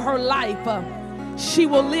declares over her life. She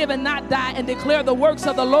will live and not die and declare the works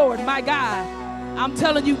of the Lord. My God, I'm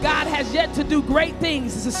telling you, God has yet to do great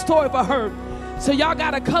things. It's a story for her. So y'all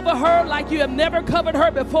got to cover her like you have never covered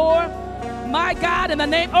her before. My God, in the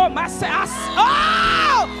name, breathe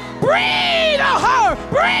on her,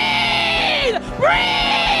 breathe,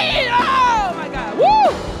 oh my God,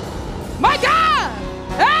 woo, my God,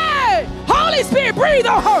 hey, Holy Spirit, breathe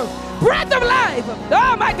on her, breath of life,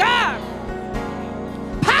 oh my God,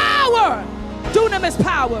 power, dunamis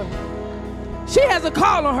power. She has a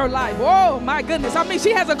call on her life. Oh my goodness, I mean,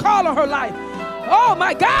 she has a call on her life. Oh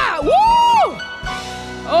my God, woo,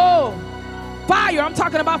 oh, fire, I'm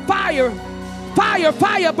talking about fire. Fire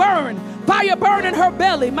burn in her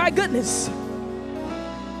belly, my goodness.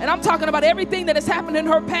 And I'm talking about everything that has happened in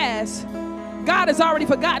her past. God has already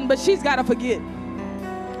forgotten, but she's got to forget.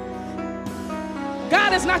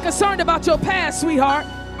 God is not concerned about your past, sweetheart.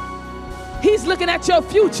 He's looking at your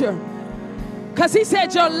future. Because He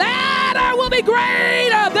said your latter will be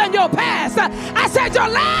greater than your past. I said your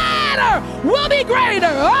latter will be greater.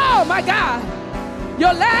 Oh my God.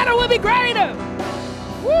 Your latter will be greater.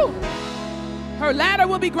 Woo. Her ladder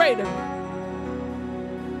will be greater.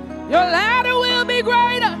 Your ladder will be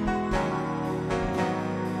greater.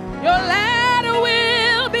 Your ladder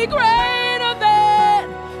will be greater than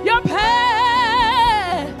your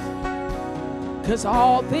past. 'Cause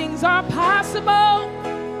all things are possible.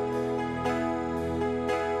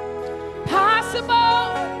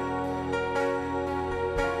 Possible.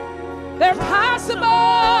 They're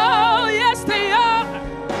possible. Yes, they are.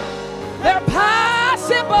 They're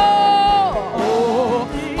possible.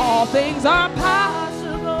 All things are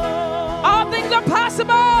possible. All things are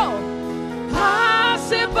possible.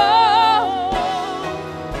 Possible.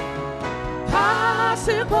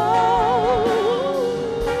 Possible.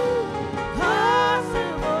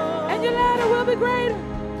 Possible. And your ladder will be greater.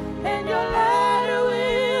 And your ladder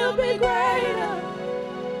will be greater.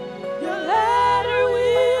 Your ladder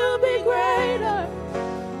will be greater.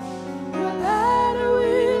 Your ladder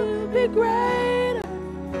will be greater.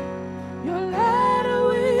 Your ladder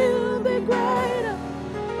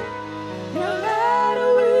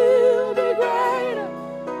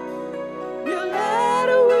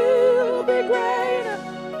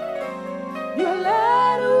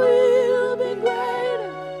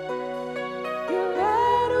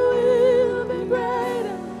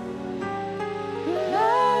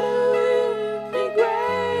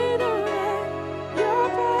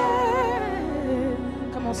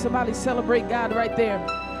Somebody celebrate God right there.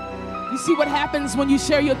 You see what happens when you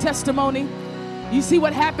share your testimony? You see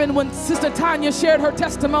what happened when Sister Tanya shared her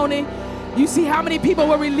testimony? You see how many people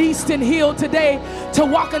were released and healed today to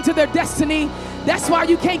walk into their destiny? That's why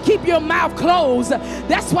you can't keep your mouth closed.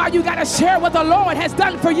 That's why you got to share what the Lord has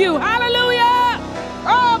done for you. Hallelujah.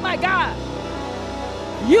 Oh my God.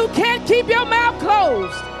 You can't keep your mouth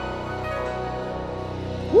closed.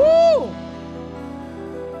 Woo.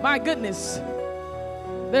 My goodness.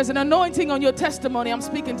 There's an anointing on your testimony. I'm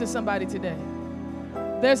speaking to somebody today.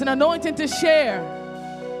 There's an anointing to share.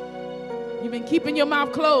 You've been keeping your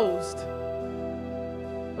mouth closed.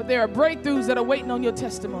 But there are breakthroughs that are waiting on your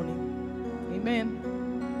testimony. Amen.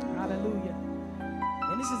 Hallelujah.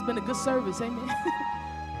 And this has been a good service. Amen.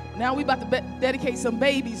 Now we about to dedicate some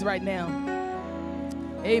babies right now.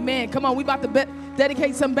 Amen. Come on, we about to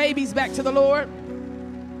dedicate some babies back to the Lord.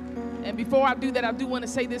 And before I do that, I do want to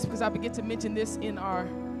say this because I forget to mention this in our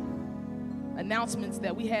announcements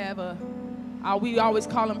that we have. We always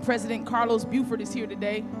call him President Carlos Buford is here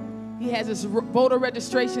today. He has his voter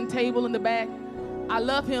registration table in the back. I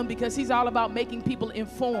love him because he's all about making people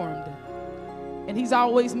informed. And he's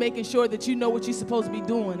always making sure that you know what you're supposed to be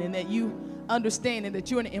doing and that you understand and that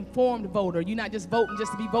you're an informed voter. You're not just voting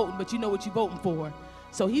just to be voting, but you know what you're voting for.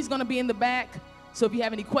 So he's going to be in the back. So if you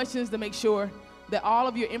have any questions, to make sure that all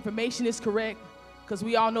of your information is correct, because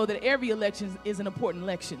we all know that every election is an important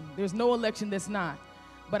election. There's no election that's not.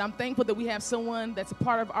 But I'm thankful that we have someone that's a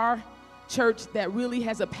part of our church that really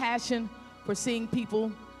has a passion for seeing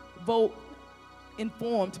people vote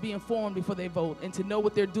informed, to be informed before they vote, and to know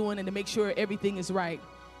what they're doing and to make sure everything is right.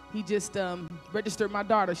 He just registered my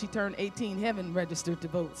daughter. She turned 18, haven't registered to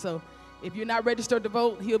vote. So if you're not registered to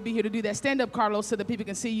vote, he'll be here to do that. Stand up, Carlos, so that people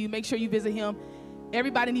can see you. Make sure you visit him.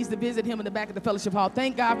 Everybody needs to visit him in the back of the fellowship hall.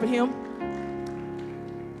 Thank God for him.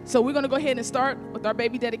 So we're going to go ahead and start with our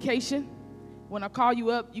baby dedication. When I call you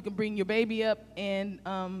up, you can bring your baby up, and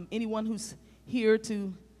anyone who's here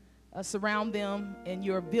to surround them in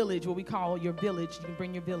your village, what we call your village, you can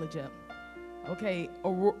bring your village up. Okay, I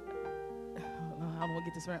don't want to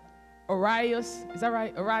get this right. Arias, is that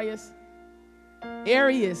right? Arias?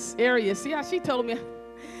 Arias. See how she told me?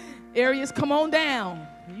 Arias, come on down.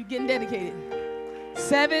 You getting dedicated.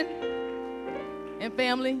 7 and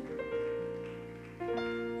family.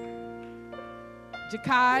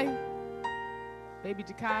 Jakai, baby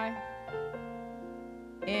Jakai,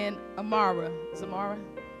 and Amara. Is Amara?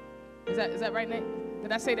 Is that right, Nate?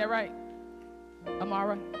 Did I say that right?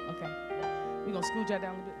 Amara? Okay. We're going to scoot y'all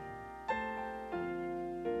down a little bit.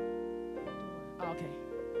 Oh, okay.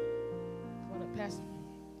 Want to pass?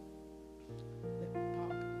 Let Paul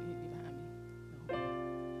get behind me.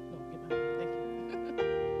 No, get behind me. Thank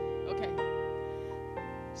you. Okay.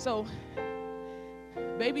 So,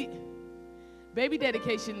 baby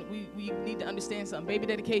dedication, we need to understand something. Baby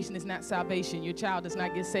dedication is not salvation. Your child does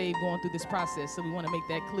not get saved going through this process, so we want to make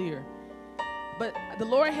that clear. But the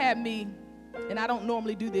Lord had me, and I don't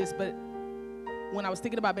normally do this, but when I was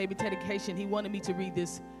thinking about baby dedication, he wanted me to read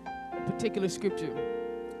this particular scripture.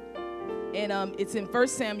 And it's in 1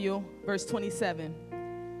 Samuel, verse 27.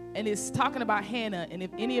 And it's talking about Hannah. And if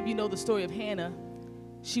any of you know the story of Hannah,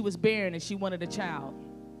 she was barren and she wanted a child.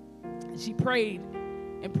 And she prayed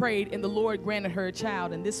and prayed, and the Lord granted her a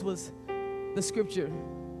child. And this was the scripture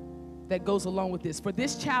that goes along with this. For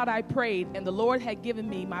this child I prayed, and the Lord had given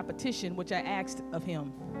me my petition, which I asked of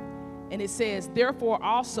him. And it says, therefore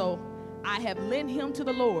also I have lent him to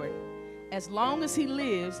the Lord. As long as he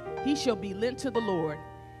lives, he shall be lent to the Lord.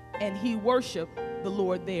 And he worshiped the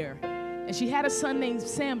Lord there. And she had a son named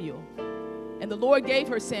Samuel. And the Lord gave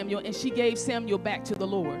her Samuel, and she gave Samuel back to the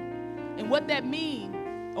Lord. And what that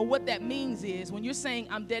means is, when you're saying,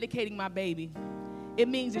 I'm dedicating my baby, it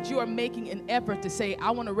means that you are making an effort to say,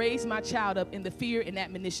 I want to raise my child up in the fear and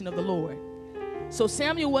admonition of the Lord. So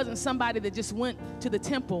Samuel wasn't somebody that just went to the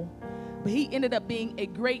temple, but he ended up being a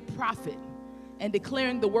great prophet and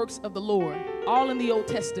declaring the works of the Lord, all in the Old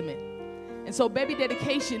Testament. And so baby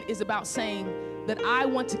dedication is about saying that I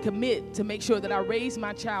want to commit to make sure that I raise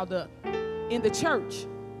my child up in the church.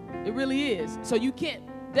 It really is. So you can't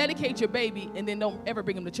dedicate your baby and then don't ever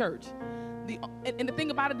bring him to church. And the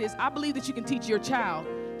thing about it is, I believe that you can teach your child,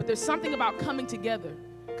 but there's something about coming together.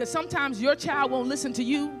 Because sometimes your child won't listen to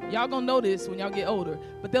you. Y'all gonna know this when y'all get older,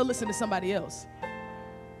 but they'll listen to somebody else.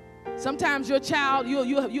 Sometimes your child,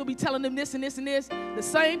 you'll be telling them this and this and this. The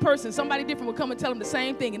same person, somebody different will come and tell them the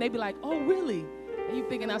same thing, and they be like, oh, really? And you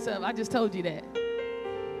thinking to yourself, I just told you that.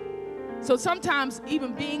 So sometimes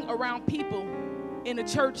even being around people in a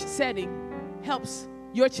church setting helps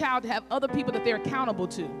your child to have other people that they're accountable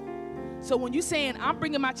to. So when you're saying, I'm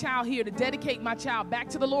bringing my child here to dedicate my child back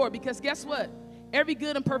to the Lord, because guess what? Every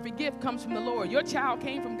good and perfect gift comes from the Lord. Your child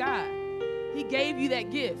came from God. He gave you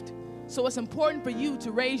that gift. So it's important for you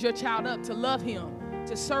to raise your child up to love him,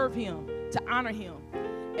 to serve him, to honor him.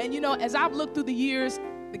 And you know, as I've looked through the years,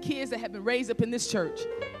 the kids that have been raised up in this church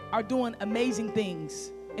are doing amazing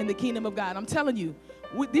things in the kingdom of God. I'm telling you,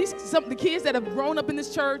 with the kids that have grown up in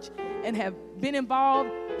this church and have been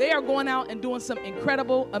involved, they are going out and doing some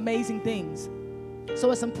incredible, amazing things.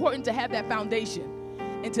 So it's important to have that foundation.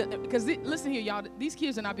 And because listen here, y'all, these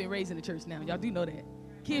kids are not being raised in the church now. Y'all do know that.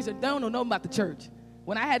 Kids don't know about the church.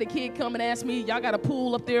 When I had a kid come and ask me, y'all got a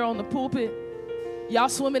pool up there on the pulpit? Y'all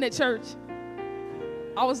swimming at church?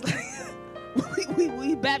 I was like,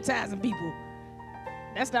 we baptizing people.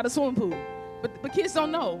 That's not a swimming pool. But kids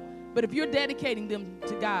don't know. But if you're dedicating them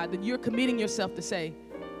to God, then you're committing yourself to say,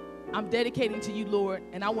 I'm dedicating to you, Lord,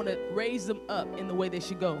 and I want to raise them up in the way they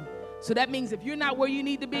should go. So that means if you're not where you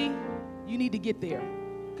need to be, you need to get there.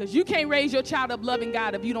 Because you can't raise your child up loving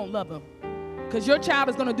God if you don't love him. Because your child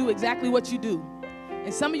is going to do exactly what you do.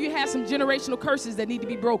 And some of you have some generational curses that need to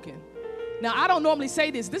be broken. Now, I don't normally say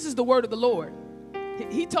this. This is the word of the Lord.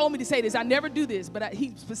 He told me to say this. I never do this, but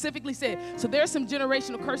he specifically said, so there are some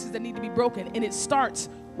generational curses that need to be broken, and it starts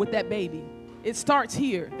with that baby. It starts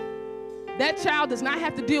here. That child does not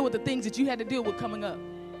have to deal with the things that you had to deal with coming up.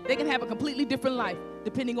 They can have a completely different life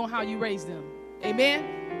depending on how you raise them.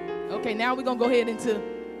 Amen? Okay, now we're going to go ahead into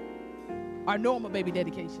our normal baby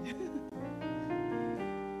dedication.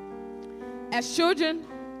 As children,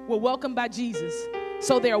 we're welcomed by Jesus,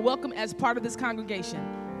 so they are welcome as part of this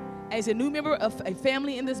congregation. As a new member of a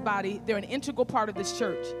family in this body, they're an integral part of this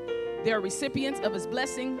church. They are recipients of his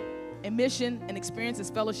blessing and mission and experience his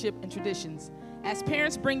fellowship and traditions. As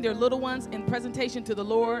parents bring their little ones in presentation to the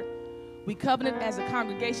Lord, we covenant as a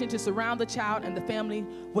congregation to surround the child and the family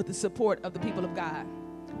with the support of the people of God.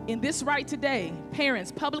 In this rite today,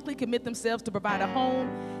 parents publicly commit themselves to provide a home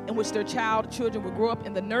in which their children will grow up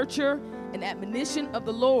in the nurture and admonition of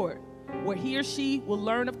the Lord, where he or she will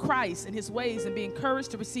learn of Christ and his ways and be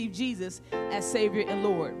encouraged to receive Jesus as Savior and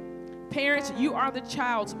Lord. Parents, you are the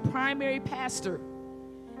child's primary pastor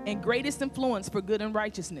and greatest influence for good and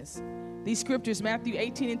righteousness. These scriptures, Matthew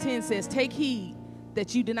 18:10 says, take heed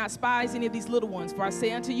that you do not despise any of these little ones, for I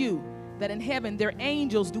say unto you that in heaven their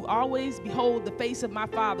angels do always behold the face of my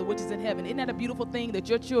Father which is in heaven. Isn't that a beautiful thing that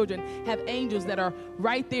your children have angels that are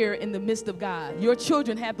right there in the midst of God? Your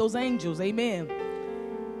children have those angels. Amen.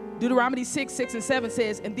 Deuteronomy 6:6-7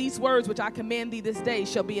 says, and these words which I command thee this day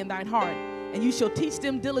shall be in thine heart, and you shall teach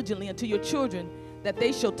them diligently unto your children, that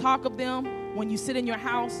they shall talk of them when you sit in your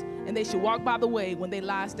house, and they shall walk by the way when they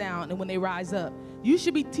lie down and when they rise up. You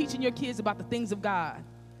should be teaching your kids about the things of God.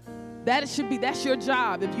 That's your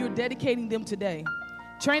job if you're dedicating them today.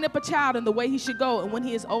 Train up a child in the way he should go, and when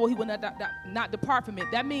he is old, he will not depart from it.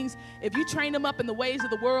 That means if you train them up in the ways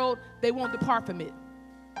of the world, they won't depart from it.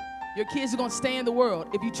 Your kids are going to stay in the world.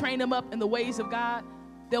 If you train them up in the ways of God,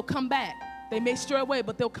 they'll come back. They may stray away,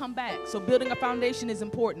 but they'll come back. So building a foundation is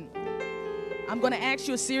important. I'm going to ask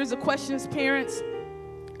you a series of questions, parents,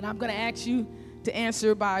 and I'm going to ask you to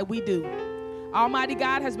answer by we do. Almighty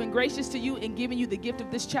God has been gracious to you in giving you the gift of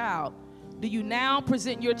this child. Do you now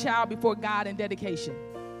present your child before God in dedication?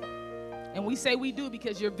 And we say we do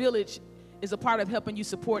because your village is a part of helping you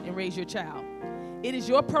support and raise your child. It is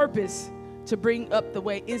your purpose to bring up the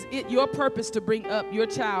way. Is it your purpose to bring up your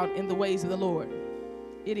child in the ways of the Lord?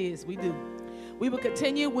 It is. We do. We will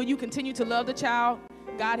continue. Will you continue to love the child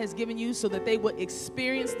God has given you so that they will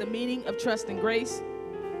experience the meaning of trust and grace?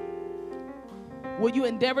 Will you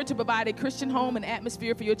endeavor to provide a Christian home and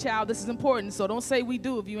atmosphere for your child? This is important, so don't say we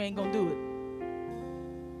do if you ain't going to do it.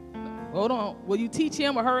 Hold on. Will you teach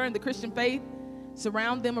him or her in the Christian faith?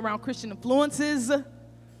 Surround them around Christian influences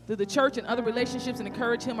through the church and other relationships, and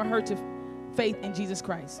encourage him or her to faith in Jesus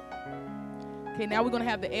Christ. Okay, now we're going to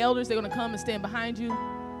have the elders. They're going to come and stand behind you.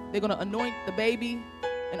 They're going to anoint the baby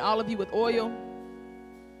and all of you with oil.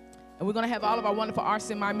 And we're going to have all of our wonderful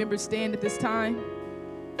RCMI members stand at this time.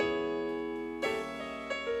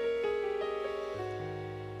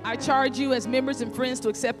 I charge you as members and friends to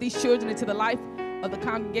accept these children into the life of the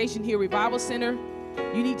congregation here, Revival Center.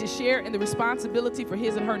 You need to share in the responsibility for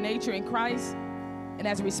his and her nature in Christ. And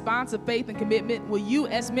as a response of faith and commitment, will you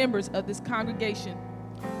as members of this congregation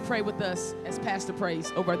pray with us as Pastor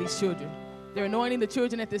prays over these children? They're anointing the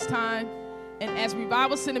children at this time. And as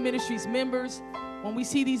Revival Center Ministries members, when we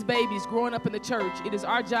see these babies growing up in the church, it is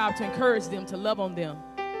our job to encourage them, to love on them.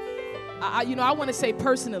 I want to say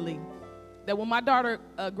personally that when my daughter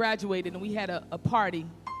graduated and we had a party,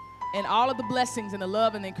 and all of the blessings and the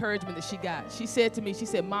love and the encouragement that she got. She said to me, she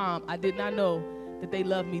said, Mom, I did not know that they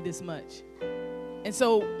love me this much. And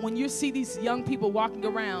so when you see these young people walking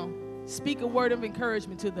around, speak a word of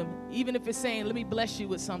encouragement to them, even if it's saying, let me bless you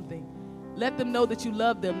with something. Let them know that you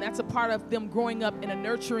love them. That's a part of them growing up in a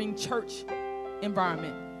nurturing church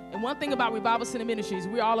environment. And one thing about Revival Center Ministries,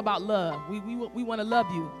 we're all about love. We want to love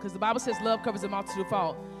you because the Bible says love covers a multitude of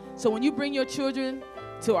fault. So when you bring your children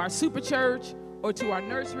to our super church or to our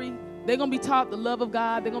nursery, they're going to be taught the love of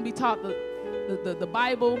God. They're going to be taught the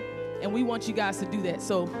Bible, and we want you guys to do that.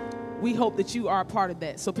 So we hope that you are a part of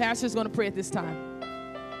that. So Pastor's going to pray at this time.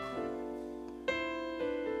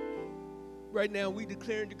 Right now, we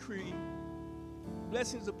declare and decree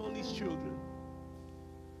blessings upon these children.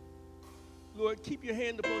 Lord, keep your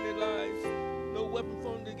hand upon their lives. No weapon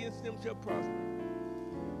formed against them shall prosper.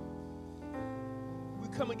 We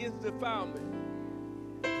come against defilement,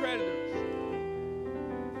 predators,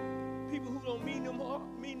 people who don't mean them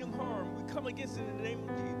harm. We come against it in the name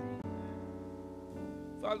of Jesus.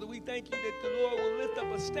 Father, we thank you that the Lord will lift up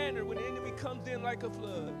a standard when the enemy comes in like a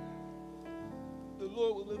flood. The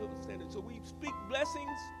Lord will lift up a standard. So we speak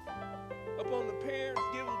blessings upon the parents,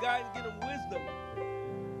 give them guidance, give them wisdom,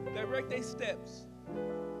 direct their steps.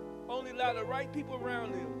 Only allow the right people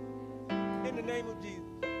around them in the name of Jesus.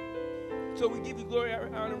 So we give you glory,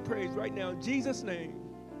 honor, and praise right now in Jesus' name.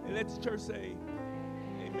 And let the church say,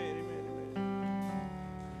 amen, amen, amen.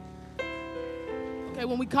 Okay,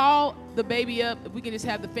 when we call the baby up, if we can just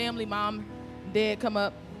have the family, mom and dad come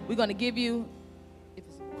up, we're going to give you,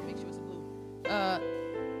 make sure it's blue.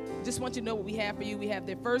 Just want you to know what we have for you. We have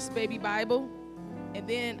their first baby Bible. And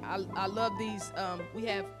then I love these. We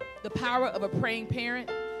have the power of a praying parent.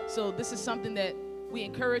 So this is something that we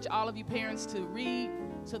encourage all of you parents to read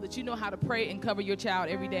so that you know how to pray and cover your child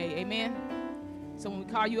every day. Amen? So when we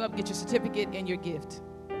call you up, get your certificate and your gift.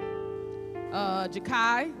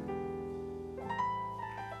 Jakai.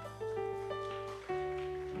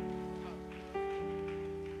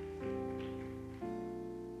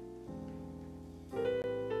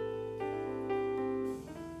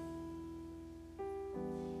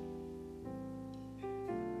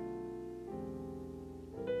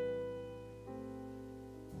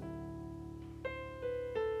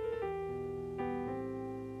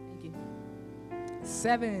 Thank you.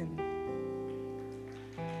 7.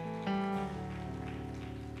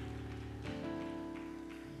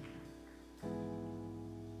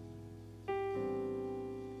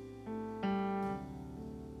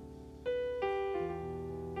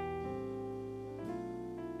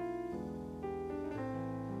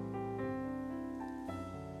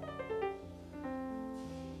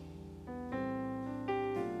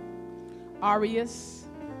 Arius.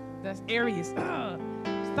 That's Arius.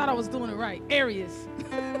 Thought I was doing it right. Arius.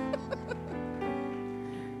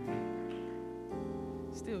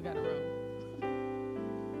 Still got it wrong.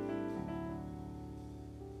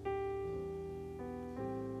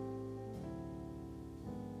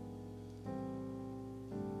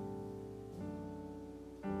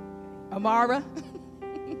 Amara.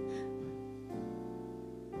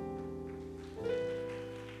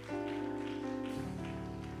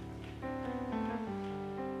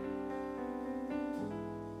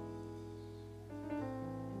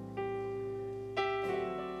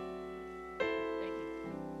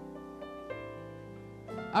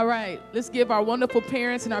 All right, let's give our wonderful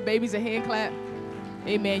parents and our babies a hand clap.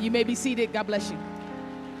 Amen. You may be seated. God bless you.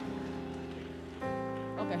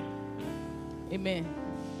 Okay. Amen.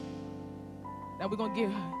 Now we're going to get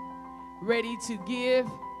ready to give.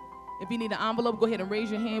 If you need an envelope, go ahead and raise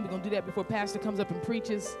your hand. We're going to do that before Pastor comes up and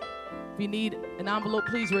preaches. If you need an envelope,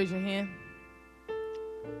 please raise your hand.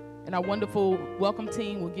 And our wonderful welcome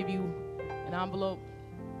team will give you an envelope.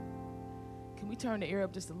 Can we turn the air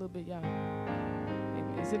up just a little bit, y'all?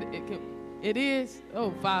 It is?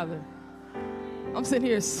 Oh, Father. I'm sitting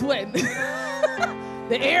here sweating.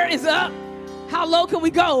 The air is up. How low can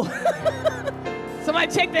we go?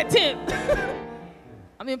 Somebody check that tip.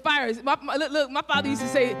 I'm in fire. Look, my father used to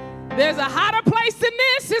say, there's a hotter place than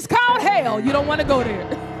this. It's called hell. You don't want to go there.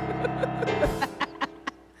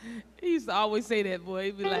 He used to always say that, boy.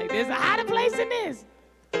 He'd be like, there's a hotter place than this.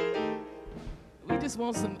 We just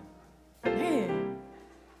want some, man.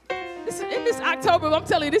 In this October, I'm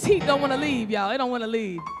telling you, this heat don't want to leave, y'all. It don't want to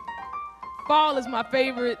leave. Fall is my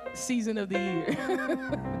favorite season of the year.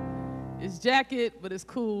 It's jacket, but it's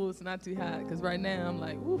cool. It's not too hot. Because right now, I'm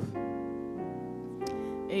like, woof.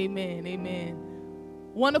 Amen, amen.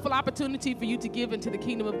 Wonderful opportunity for you to give into the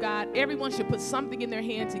kingdom of God. Everyone should put something in their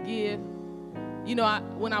hand to give. You know,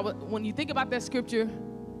 when you think about that scripture,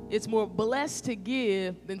 it's more blessed to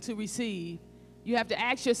give than to receive. You have to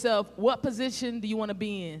ask yourself, what position do you want to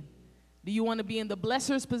be in? Do you want to be in the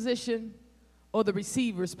blesser's position or the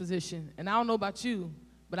receiver's position? And I don't know about you,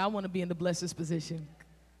 but I want to be in the blesser's position.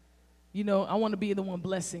 You know, I want to be the one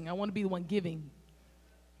blessing. I want to be the one giving.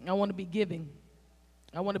 I want to be giving.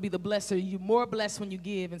 I want to be the blesser. You're more blessed when you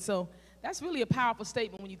give. And so that's really a powerful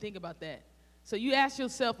statement when you think about that. So you ask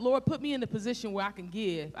yourself, Lord, put me in the position where I can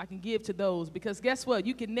give. I can give to those. Because guess what?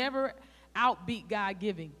 You can never outbeat God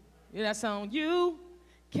giving. You know that song? You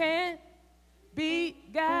can't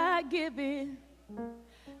beat God giving.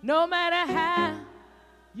 No matter how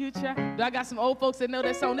you try. Do I got some old folks that know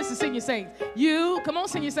that song? This is Senior Saints. You, come on,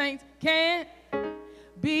 Senior Saints, can't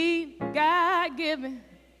beat God giving.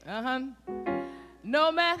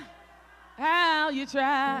 No matter how you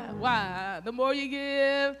try. Why? The more you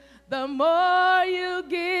give, the more you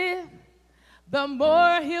give, the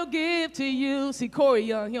more he'll give to you. See, Corey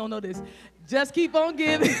Young, he don't know this. Just keep on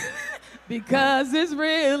giving because it's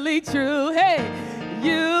really true. Hey,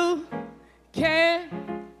 you can't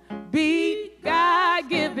beat God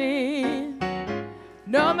giving.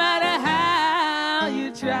 No matter how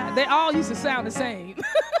you try. They all used to sound the same.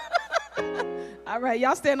 All right,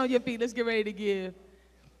 y'all stand on your feet. Let's get ready to give.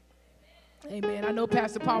 Amen. I know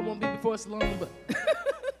Pastor Paul won't be before us long, but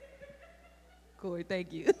Corey,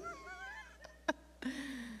 thank you.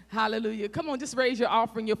 Hallelujah. Come on, just raise your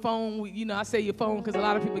offering, your phone. You know, I say your phone because a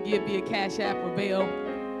lot of people give via Cash App or Zelle.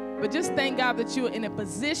 But just thank God that you're in a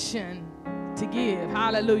position to give.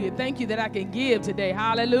 Hallelujah. Thank you that I can give today.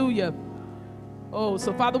 Hallelujah. Oh,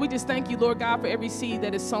 so Father, we just thank you, Lord God, for every seed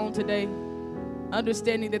that is sown today,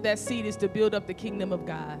 understanding that that seed is to build up the kingdom of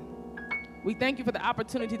God. We thank you for the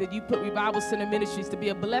opportunity that you put Revival Center Ministries to be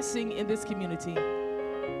a blessing in this community.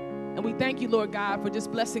 And we thank you, Lord God, for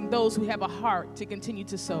just blessing those who have a heart to continue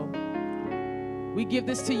to sow. We give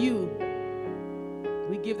this to you.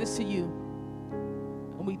 We give this to you.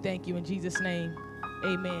 And we thank you in Jesus' name.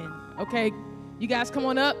 Amen. Okay, you guys come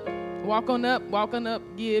on up. Walk on up. Walk on up.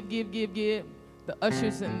 Give, give, give, give. The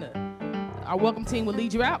ushers and our welcome team will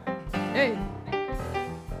lead you out. Hey. Thank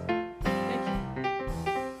you.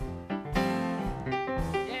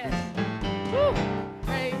 Yes. Woo.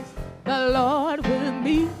 Praise the Lord with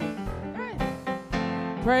me.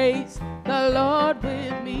 Praise the Lord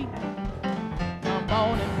with me. Come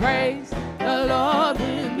on and praise the Lord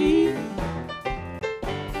with me.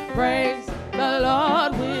 Praise the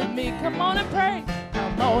Lord with me. Come on and praise.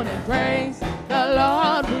 Come on and praise the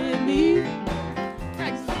Lord with me.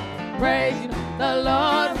 Praise the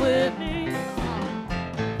Lord with me.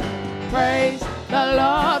 Praise the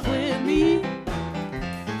Lord with me.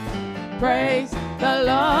 Praise the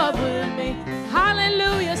Lord with me.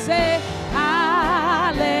 Hallelujah. Say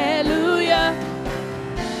hallelujah.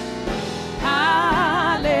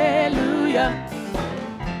 Hallelujah.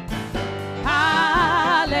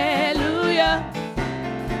 Hallelujah.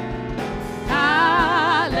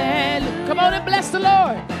 Hallelujah. Come on and bless the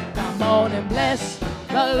Lord. Come on and bless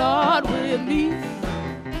the Lord with me.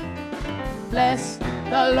 Bless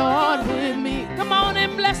the Lord with me. Come on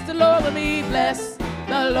and bless the Lord with me. Bless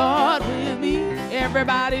the Lord with me.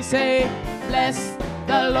 Everybody say, bless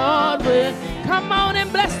the Lord with me. Come on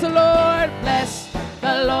and bless the Lord. Bless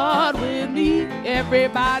the Lord with me.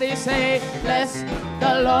 Everybody say, bless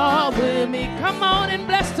the Lord with me. Come on and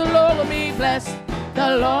bless the Lord with me. Bless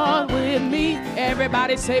the Lord with me.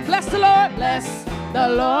 Everybody say, bless the Lord. Bless the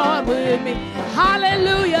Lord with me.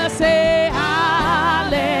 Hallelujah. Say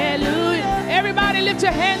hallelujah. Everybody lift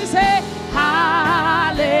your hands and say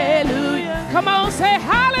hallelujah. Come on, say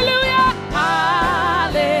hallelujah.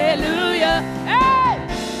 Hallelujah. Hey.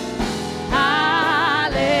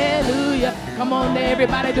 Hallelujah. Come on,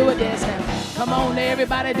 everybody do a dance now. Come on,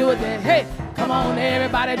 everybody do a dance. Hey. Come on,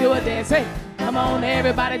 everybody do a dance. Hey. Come on,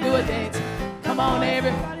 everybody do a dance. Come on,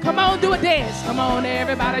 everybody. Come on, do a dance. Come on,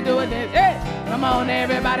 everybody do a dance. Hey. Come on,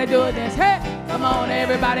 everybody do a dance. Hey. Come on,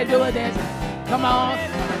 everybody do a dance. Come on.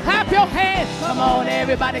 Clap your hands. Come on,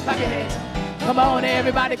 everybody clap your hands. Come on,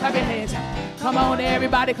 everybody clap your hands. Come on,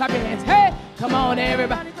 everybody clap your hands. Hey. Come on,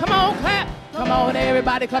 everybody. Come on, clap. Come on,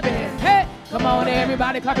 everybody clap your hands. Hey. Come on,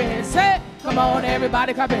 everybody clap your hands. Hey. Come on,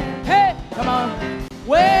 everybody clap your hands. Hey. Come on.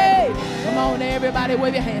 Wave. Come on, everybody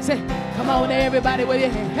wave your hands. Hey. Come on, everybody wave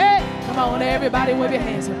your hands. Hey. Come on, everybody wave your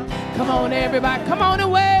hands. Come on, everybody. Come on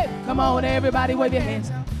and wave. Come on, everybody wave your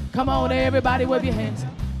hands. Come on, everybody wave your hands.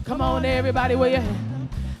 Come on, everybody wave your hands.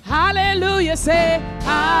 Hallelujah. Say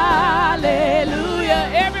hallelujah.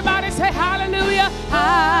 Everybody say hallelujah.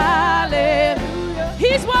 Hallelujah.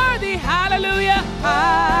 He's worthy. Hallelujah.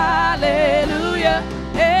 Hallelujah.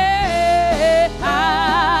 Hey,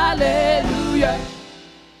 hallelujah.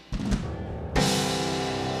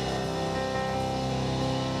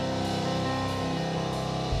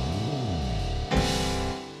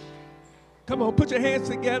 Come on, put your hands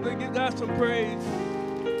together and give God some praise.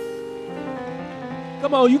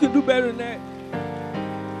 Come on, you can do better than that.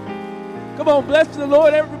 Come on, bless the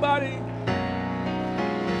Lord, everybody.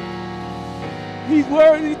 He's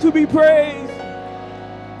worthy to be praised.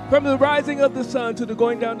 From the rising of the sun to the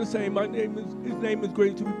going down the same, his name is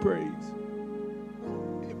great to be praised.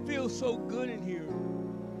 It feels so good in here.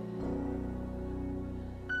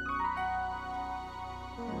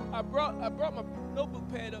 I brought my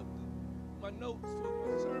notebook pad up, my notes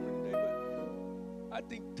for my sermon today, but I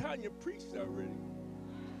think Tanya preached already.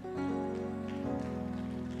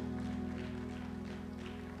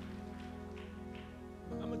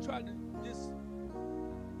 I'm going to try to just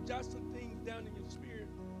jot some things down in your spirit.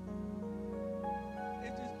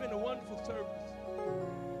 It's just been a wonderful service.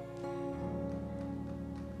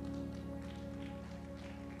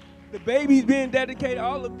 The babies being dedicated,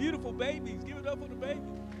 all the beautiful babies. Give it up for the babies.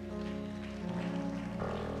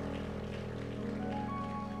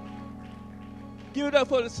 Give it up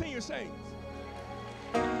for the senior saints.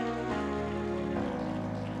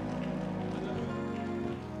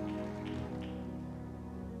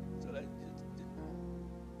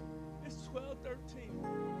 It's 12:13.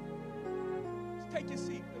 Just take your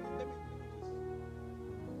seat. Let me just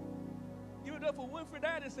give it up for Winfred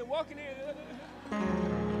Addison walking in.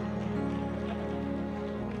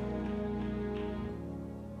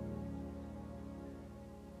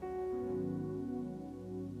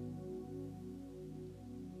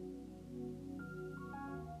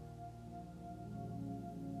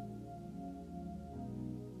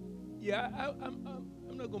 Yeah,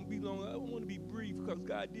 I'm not going to be long. I want to be brief because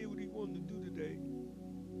God did what he wanted to do today.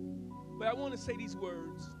 But I want to say these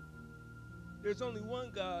words. There's only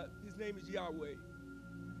one God. His name is Yahweh.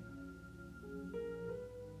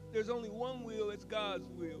 There's only one will. It's God's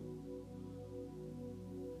will.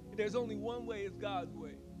 And there's only one way. It's God's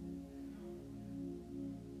way.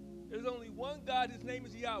 There's only one God. His name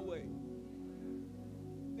is Yahweh.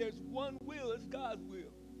 There's one will. It's God's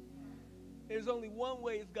will. There's only one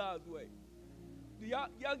way, it's God's way. Do y'all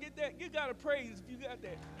get that? Give God a praise if you got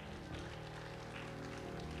that.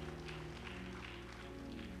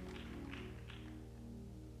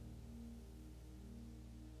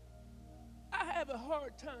 I have a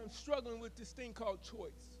hard time struggling with this thing called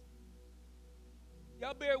choice.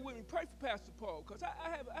 Y'all bear with me. Pray for Pastor Paul, because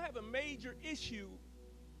I have a major issue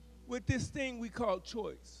with this thing we call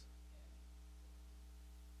choice.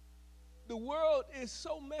 The world is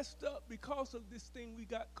so messed up because of this thing we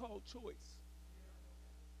got called choice.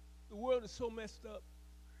 The world is so messed up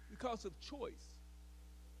because of choice.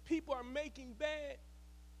 People are making bad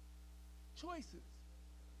choices.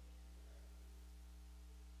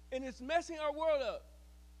 And it's messing our world up.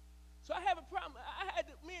 So I have a problem.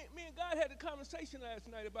 Me and God had a conversation last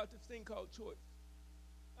night about this thing called choice.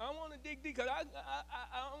 I don't want to dig deep because I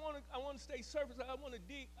want to stay surface. I want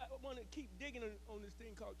to keep digging on this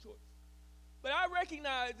thing called choice. But I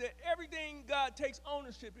recognize that everything God takes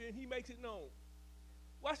ownership in, he makes it known.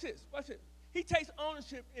 Watch this, watch it. He takes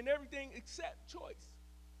ownership in everything except choice.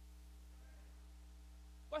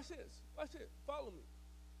 Watch this, watch it, follow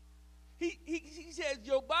me. He says,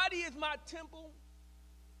 your body is my temple.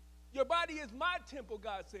 Your body is my temple,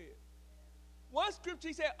 God said. One scripture,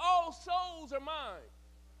 he said, all souls are mine.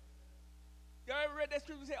 Y'all ever read that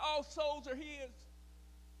scripture? He said, all souls are his.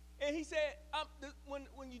 And he said,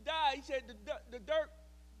 when you die, he said the dirt,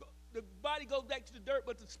 the body goes back to the dirt,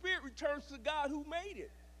 but the spirit returns to God who made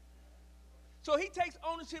it. So he takes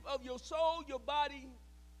ownership of your soul, your body,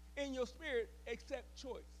 and your spirit, except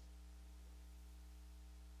choice.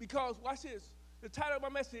 Because, watch this, the title of my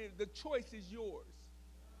message is, The Choice is Yours.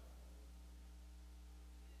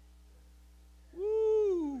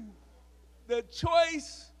 Woo! The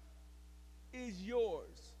choice is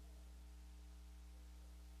yours.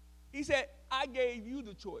 He said, I gave you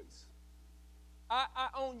the choice. I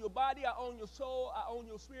own your body, I own your soul, I own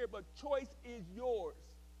your spirit, but choice is yours.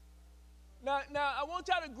 Now I want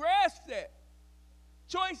y'all to grasp that.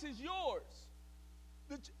 Choice is yours.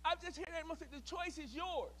 I just heard that must say, the choice is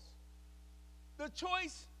yours. The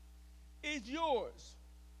choice is yours.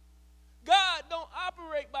 God don't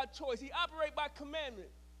operate by choice. He operates by commandment.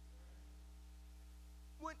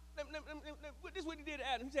 This is what he did to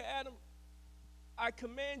Adam. He said, Adam, I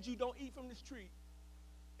command you, don't eat from this tree.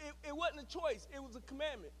 It wasn't a choice. It was a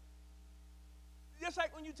commandment. Just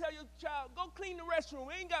like when you tell your child, go clean the restroom.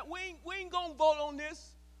 We ain't going to vote on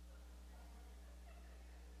this.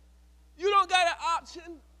 You don't got an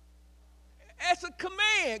option. It's a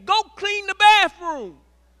command. Go clean the bathroom.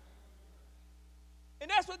 And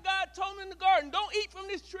that's what God told him in the garden. Don't eat from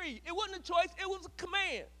this tree. It wasn't a choice. It was a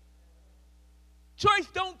command. Choice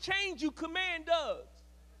don't change you, command does.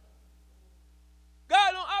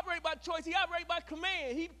 God don't operate by choice, he operates by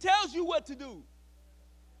command. He tells you what to do,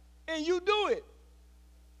 and you do it.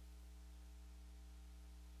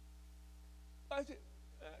 I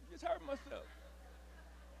just hurt myself.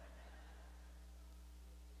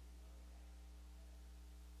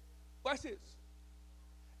 Watch this.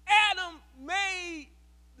 Adam made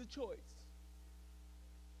the choice.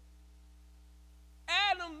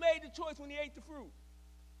 Adam made the choice when he ate the fruit.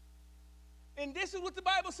 And this is what the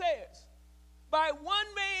Bible says. By one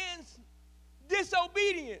man's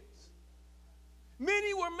disobedience,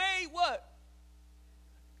 many were made what?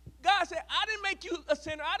 God said, I didn't make you a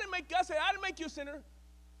sinner. God said, I didn't make you a sinner.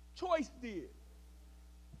 Choice did.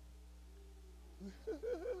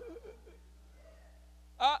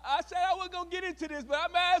 I said I wasn't going to get into this, but I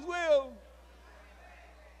might as well.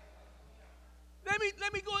 Let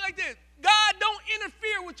me go like this. God don't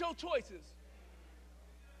interfere with your choices.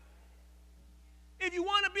 If you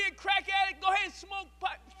want to be a crack addict, go ahead and smoke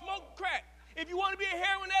crack. If you want to be a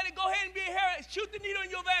heroin addict, go ahead and be a heroin. Shoot the needle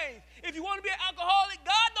in your veins. If you want to be an alcoholic,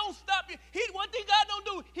 God don't stop you. One thing God don't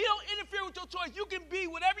do, he don't interfere with your choice. You can be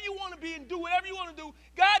whatever you want to be and do whatever you want to do.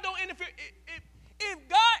 God don't interfere. If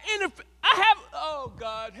God interfere, oh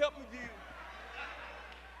God, help me, Jesus.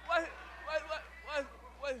 What?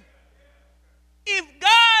 If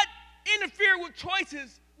God interfered with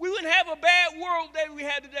choices, we wouldn't have a bad world that we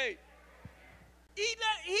have today.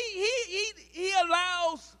 He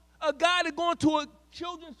allows a guy to go into a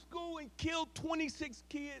children's school and kill 26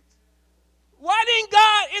 kids. Why didn't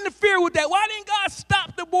God interfere with that? Why didn't God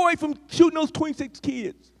stop the boy from shooting those 26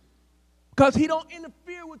 kids? Because he don't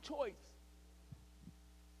interfere with choice.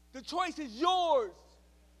 The choice is yours.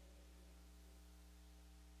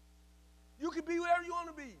 You can be whatever you want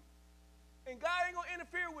to be. And God ain't going to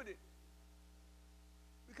interfere with it.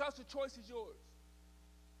 Because the choice is yours.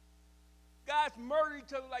 Guys murder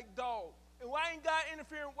each other like dogs. And why ain't God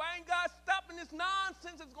interfering? Why ain't God stopping this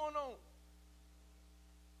nonsense that's going on?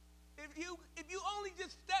 If you only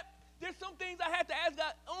just step, there's some things I have to ask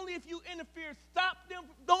God, only if you interfere, stop them,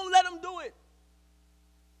 don't let them do it.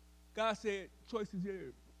 God said, choice is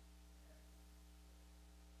yours.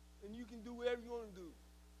 And you can do whatever you want to do.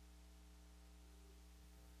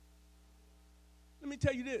 Let me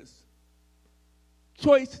tell you this.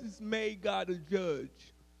 Choices made God a judge.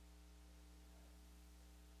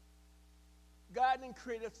 God didn't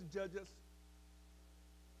create us to judge us,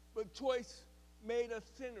 but choice made us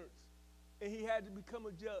sinners, and he had to become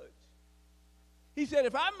a judge. He said,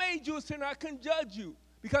 if I made you a sinner, I couldn't judge you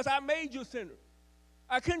because I made you a sinner.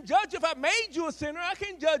 I couldn't judge if I made you a sinner. I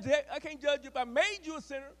can't judge that. I can't judge if I made you a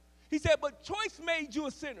sinner. He said, but choice made you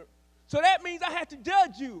a sinner. So that means I have to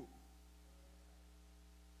judge you.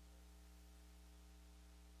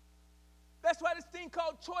 That's why this thing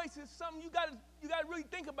called choice is something you gotta really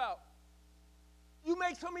think about. You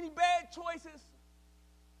make so many bad choices.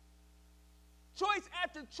 Choice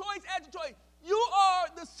after choice after choice. You are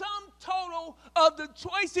the sum total of the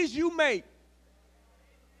choices you make.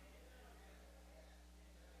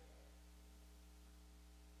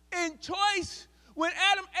 In choice, when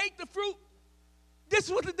Adam ate the fruit, this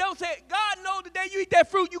is what the devil said. God knows the day you eat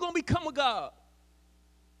that fruit, you're going to become a God.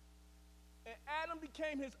 And Adam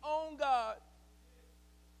became his own God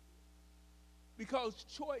because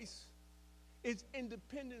choice is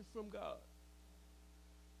independent from God.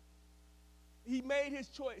 He made his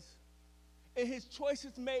choice, and his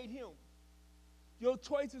choices made him. Your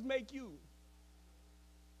choices make you,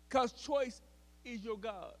 because choice is your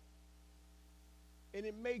God, and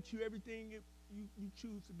it makes you everything you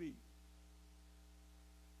choose to be.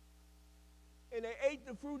 And they ate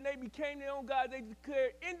the fruit, and they became their own God. They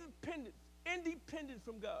declared independent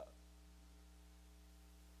from God.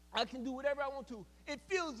 I can do whatever I want to. It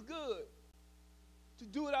feels good to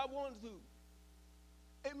do what I want to do.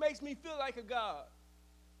 It makes me feel like a God.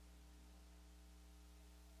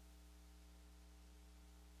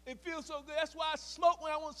 It feels so good. That's why I smoke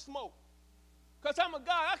when I want to smoke. Because I'm a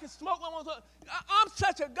God. I can smoke when I want to. I'm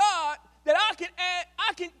such a God that I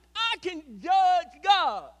can judge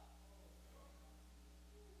God.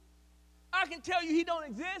 I can tell you he don't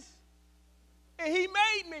exist. And he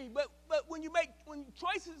made me. But when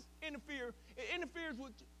choices interfere, it interferes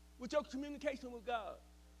with your communication with God.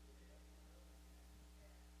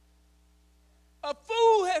 A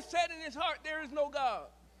fool has said in his heart, there is no God.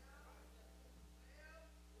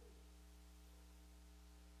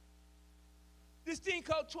 This thing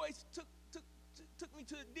called choice took me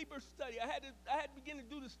to a deeper study. I had to begin to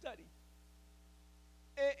do the study.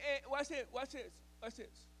 And watch this.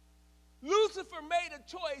 Lucifer made a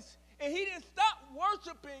choice, and he didn't stop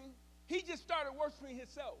worshiping he just started worshiping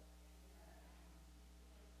himself.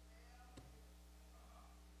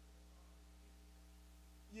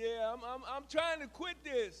 Yeah, I'm trying to quit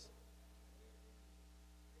this.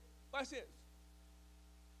 Watch this.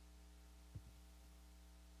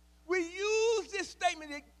 We use this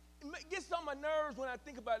statement, it gets on my nerves when I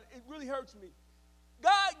think about it. It really hurts me.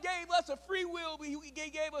 God gave us a free will, but he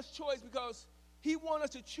gave us choice because he wants us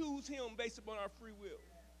to choose him based upon our free will.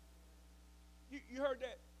 You heard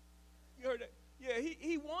that? You heard that? Yeah,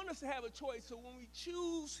 he wants us to have a choice, so when we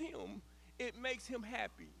choose him, it makes him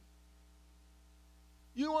happy.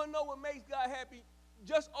 You want to know what makes God happy?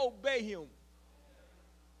 Just obey him.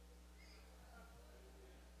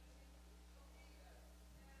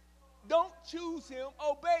 Don't choose him,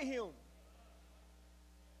 obey him.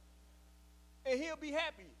 And he'll be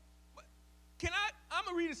happy. But I'm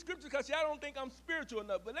going to read the scripture because y'all don't think I'm spiritual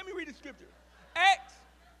enough, but let me read the scripture.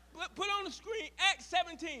 Put on the screen, Acts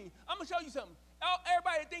 17. I'm going to show you something.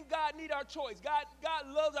 Everybody think God needs our choice. God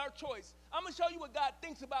loves our choice. I'm going to show you what God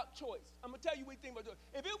thinks about choice. I'm going to tell you what he thinks about choice.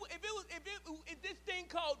 If this thing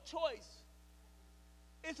called choice,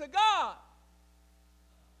 it's a God.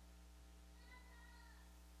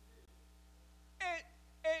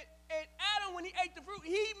 And Adam, when he ate the fruit,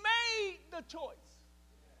 he made the choice.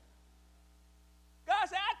 God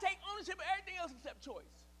said, I take ownership of everything else except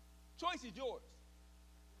choice. Choice is yours.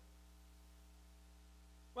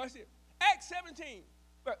 Watch this. Acts 17,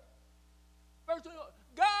 verse 21.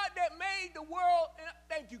 God that made the world, and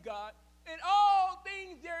thank you, God, and all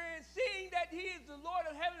things therein, seeing that he is the Lord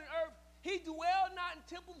of heaven and earth, he dwelled not in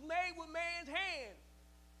temples made with man's hands.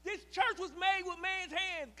 This church was made with man's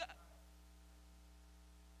hands.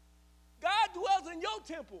 God dwells in your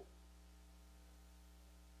temple.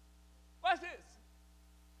 Watch this.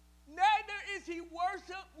 Neither is he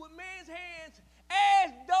worshipped with man's hands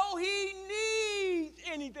as though he needs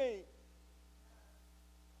anything.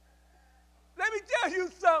 Let me tell you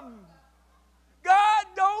something. God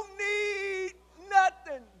don't need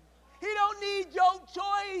nothing. He don't need your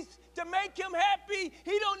choice to make him happy.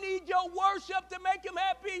 He don't need your worship to make him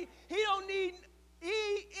happy. He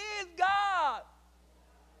is God.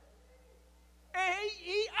 And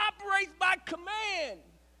he operates by command.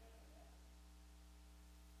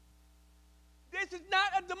 This is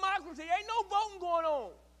not a democracy. Ain't no voting going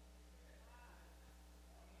on.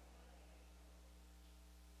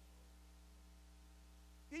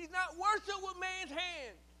 He's not worshipped with man's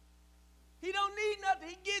hand. He don't need nothing.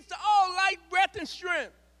 He gives to all life, breath, and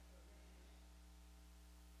strength.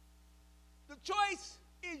 The choice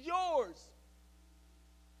is yours.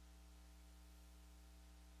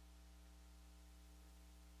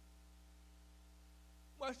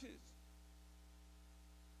 Watch this.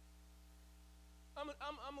 I'm going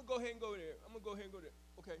to go ahead and go there. I'm going to go ahead and go there.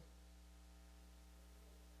 Okay.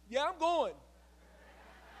 Yeah, I'm going.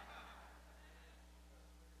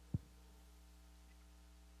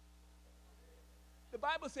 The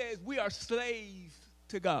Bible says we are slaves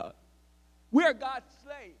to God. We are God's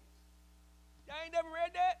slaves. Y'all ain't never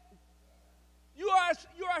read that? You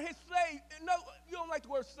are his slave. No, you don't like the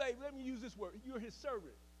word slave. Let me use this word. You're his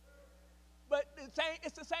servant. But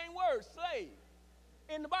it's the same word, slave.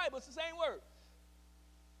 In the Bible, it's the same word.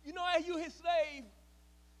 You know how you're his slave?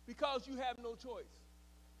 Because you have no choice.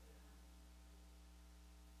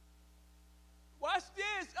 Watch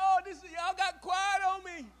this. Oh, y'all got quiet on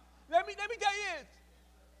me. Let me tell you this.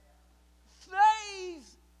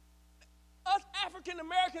 Slaves, us African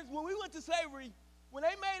Americans, when we went to slavery, when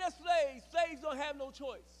they made us slaves, slaves don't have no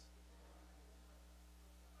choice.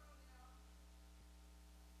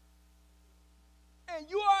 And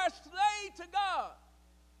you are a slave to God.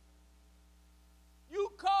 You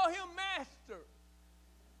call him master.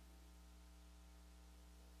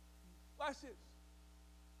 Watch this.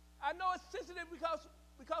 I know it's sensitive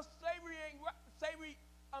because slavery ain't right. Slavery,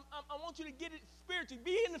 I want you to get it spiritually.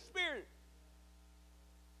 Be in the spirit.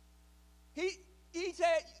 He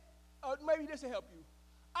said, maybe this will help you.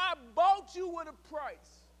 I bought you with a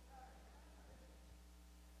price.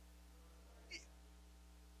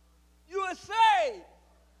 You're a slave.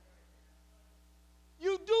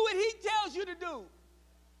 You do what he tells you to do.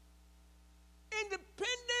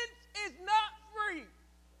 Independence is not free.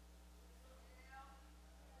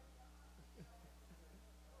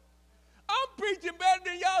 I'm preaching better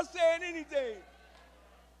than y'all saying anything.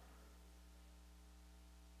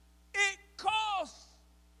 It costs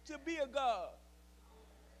to be a God.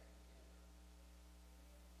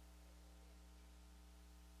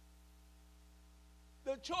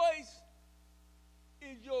 The choice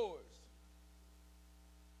is yours.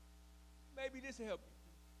 Maybe this will help you.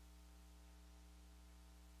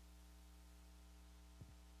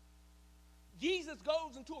 Jesus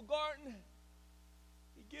goes into a garden.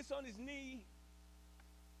 He gets on his knee,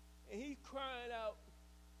 and he's crying out,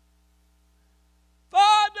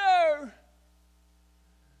 Father,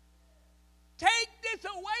 take this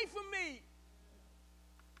away from me.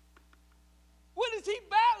 What is he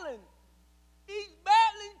battling? He's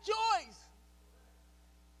battling choice.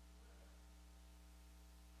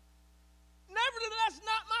 Nevertheless,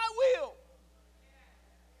 not my will.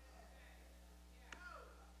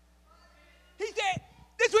 He said,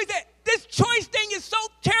 this is what he said, this choice thing is so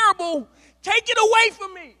terrible, take it away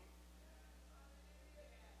from me.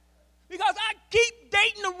 Because I keep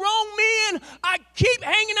dating the wrong men, I keep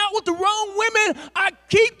hanging out with the wrong women, I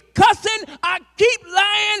keep cussing, I keep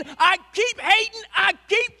lying, I keep hating, I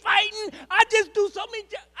keep fighting. I just do so many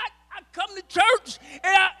things. I come to church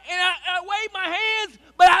and I wave my hands,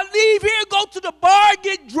 but I leave here, go to the bar,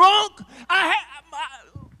 get drunk.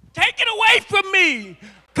 Take it away from me.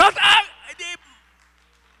 Because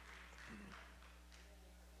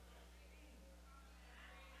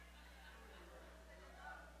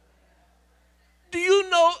do you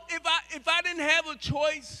know if I didn't have a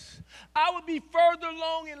choice, I would be further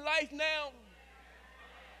along in life now?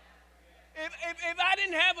 If I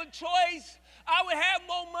didn't have a choice, I would have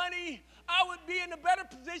more money. I would be in a better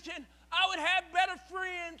position. I would have better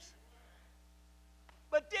friends.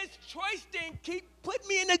 But this choice thing keep putting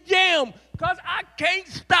me in a jam because I can't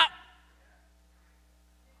stop.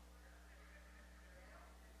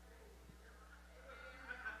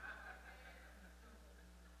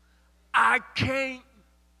 I can't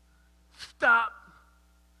stop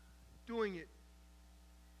doing it.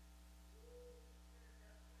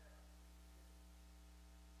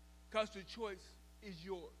 Because the choice is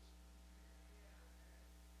yours.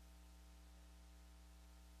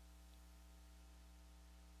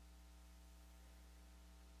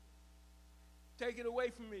 Take it away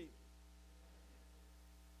from me.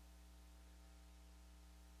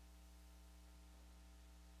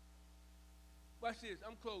 Watch this.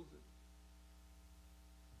 I'm closing.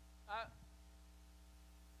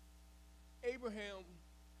 Abraham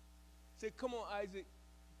said, come on, Isaac.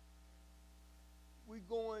 We're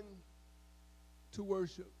going to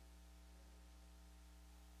worship.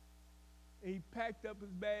 And he packed up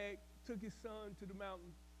his bag, took his son to the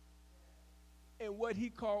mountain. And what he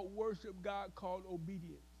called worship, God called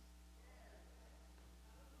obedience.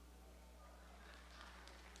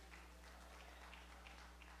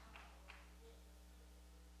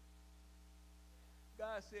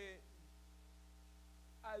 God said,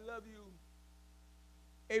 I love you,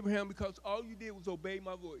 Abraham, because all you did was obey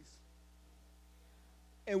my voice.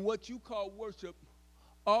 And what you call worship,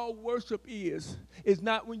 all worship is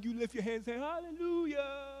not when you lift your hands and say,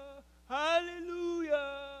 hallelujah,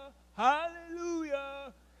 hallelujah,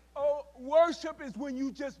 hallelujah. Oh, worship is when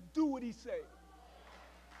you just do what he says.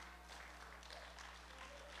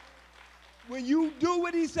 When you do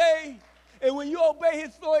what he say, and when you obey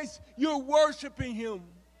his voice, you're worshiping him.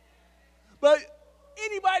 But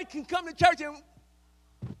anybody can come to church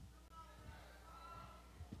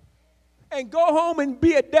and go home and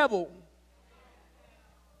be a devil.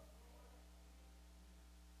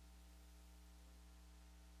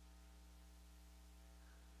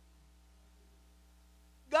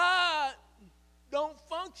 God don't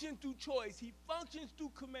function through choice. He functions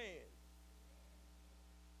through command.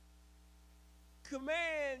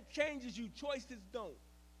 Command changes you. Choices don't.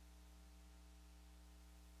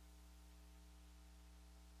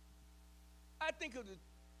 I think of the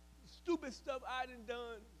stupid stuff I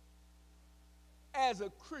done as a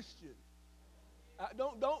Christian.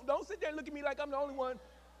 Don't sit there and look at me like I'm the only one.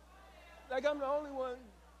 Like I'm the only one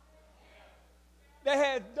that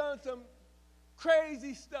has done some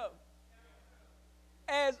crazy stuff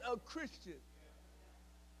as a Christian.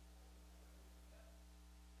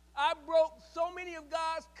 I broke so many of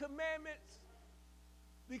God's commandments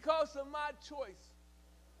because of my choice.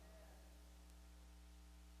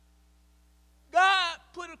 God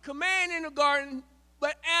put a command in the garden,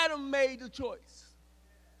 but Adam made the choice.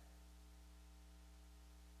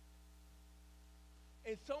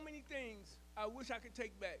 And so many things I wish I could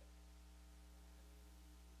take back.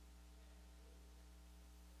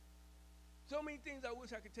 So many things I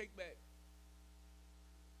wish I could take back.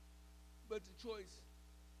 But the choice,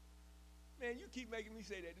 man, you keep making me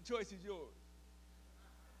say that. The choice is yours.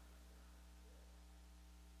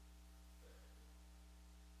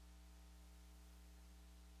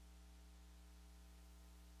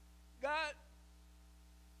 God,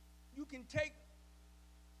 you can take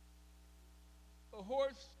a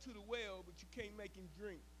horse to the well, but you can't make him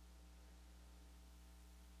drink.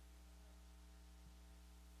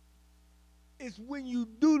 It's when you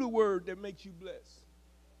do the word that makes you blessed.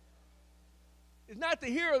 It's not the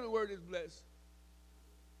hearer of the word that's blessed.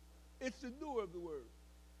 It's the doer of the word,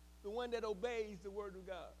 the one that obeys the word of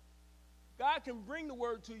God. God can bring the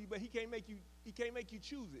word to you, but he can't make you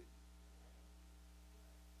choose it.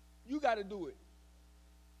 You got to do it.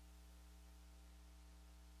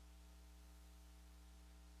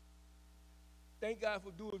 Thank God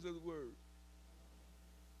for doers of the word.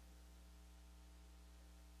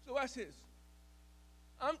 So watch this.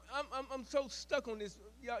 I'm so stuck on this.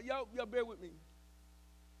 Y'all bear with me.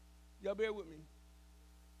 Y'all bear with me.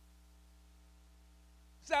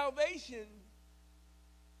 Salvation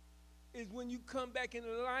is when you come back in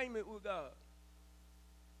alignment with God.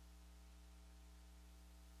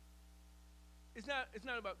 It's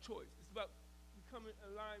not about choice. It's about becoming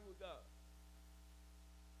aligned with God.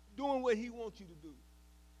 Doing what he wants you to do.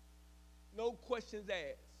 No questions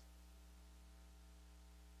asked.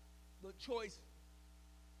 But choice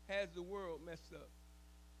has the world messed up.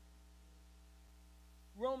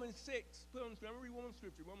 Romans 6, put on the screen. I'm going to read one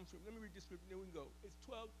scripture. Let me read this scripture, then we can go. It's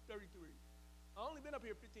 12:33. I've only been up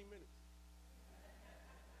here 15 minutes.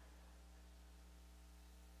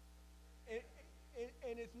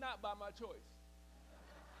 And it's not by my choice.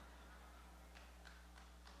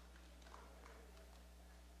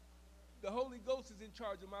 The Holy Ghost is in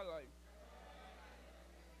charge of my life.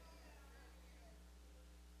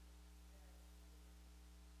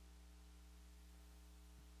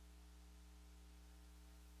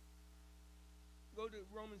 Go to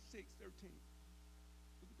Romans 6:13.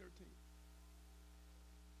 Look at 13.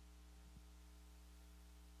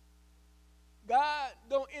 God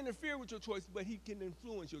don't interfere with your choice, but he can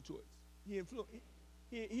influence your choice. He'll influence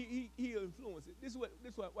it. This is what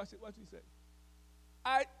watch what he said.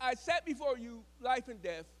 I set before you life and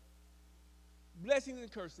death, blessings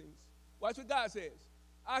and cursings. Watch what God says.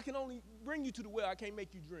 I can only bring you to the well. I can't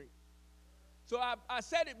make you drink. So I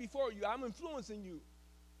set it before you. I'm influencing you.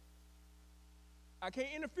 I can't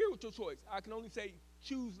interfere with your choice. I can only say,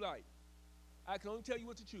 choose life. I can only tell you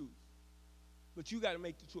what to choose. But you got to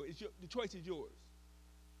make the choice. The choice is yours.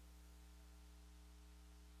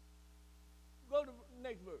 Go to the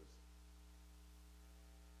next verse.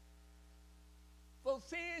 For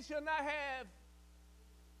sin shall not have,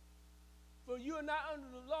 for you are not under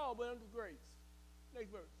the law, but under grace.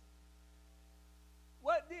 Next verse.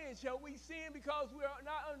 What then? Shall we sin because we are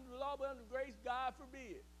not under the law, but under grace? God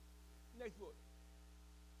forbid. Next verse.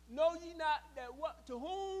 Know ye not that to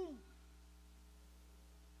whom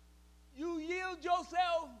you yield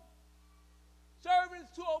yourself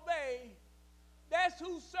servants to obey, that's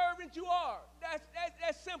whose servant you are.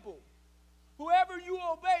 That's simple. Whoever you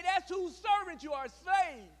obey, that's whose servant you are,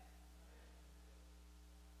 slave.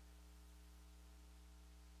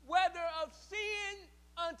 Whether of sin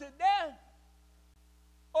unto death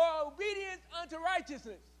or obedience unto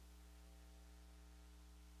righteousness.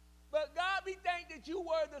 But God be thanked that you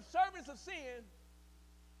were the servants of sin,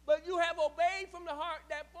 but you have obeyed from the heart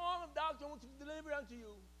that form of doctrine which was delivered unto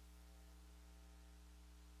you,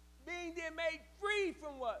 being then made free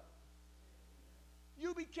from what?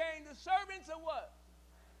 You became the servants of what?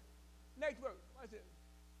 Next verse. Watch it.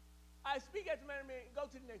 I speak as a man of man. Go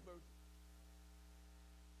to the next verse.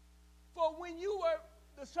 For when you were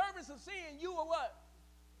the servants of sin, you were what?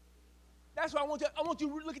 That's why I want you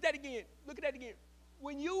to look at that again. Look at that again.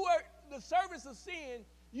 When you were the servants of sin,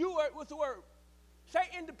 you were, what's the word? Say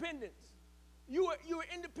independence. You were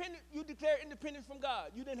independent. You declared independence from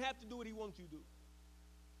God. You didn't have to do what he wants you to do.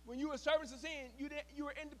 When you were servants of sin, you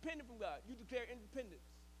were independent from God. You declared independence.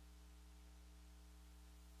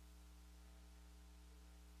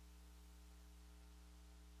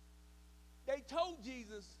 They told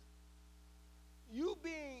Jesus, you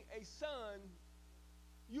being a son,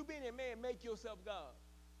 you being a man, make yourself God.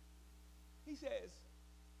 He says,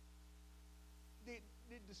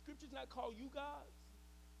 did the scriptures not call you gods?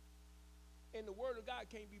 And the word of God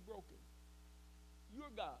can't be broken. You're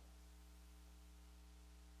God.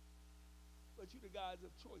 But you're the gods of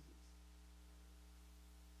choices.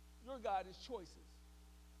 Your God is choices.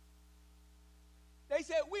 They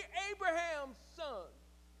said, we're Abraham's son,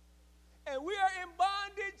 and we are in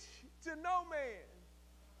bondage to no man.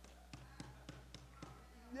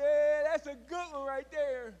 Yeah, that's a good one right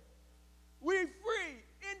there. We're free.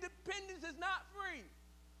 Independence is not free.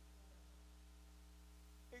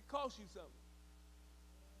 It costs you something.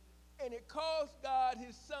 And it cost God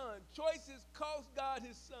his son. Choices cost God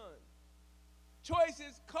his son.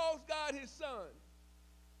 Choices cost God his son.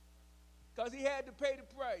 Because he had to pay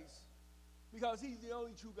the price. Because he's the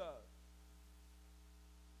only true God.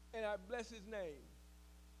 And I bless his name.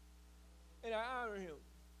 And I honor him.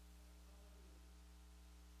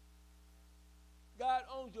 God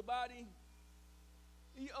owns your body.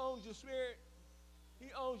 He owns your spirit.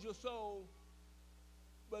 He owns your soul.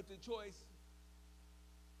 But the choice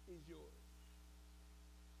is yours.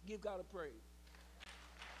 Give God a praise.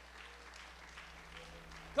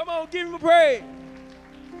 Come on, give him a praise.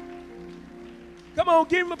 Come on,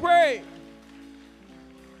 give him a praise.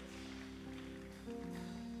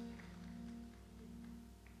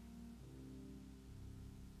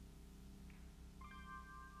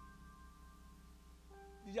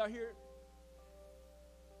 Did y'all hear it?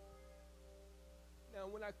 Now,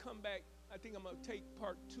 when I come back, I think I'm gonna take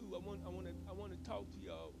part 2. I want to talk to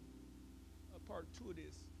y'all part 2 of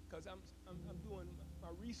this, because I'm doing my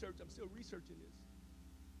research. I'm still researching this.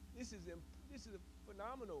 This is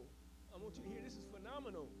phenomenal. I want you to hear this is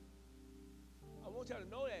phenomenal. I want y'all to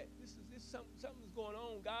know that this something's going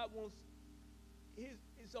on. God wants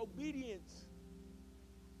his obedience.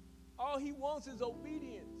 All he wants is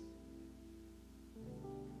obedience.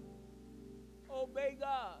 Obey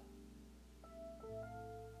God.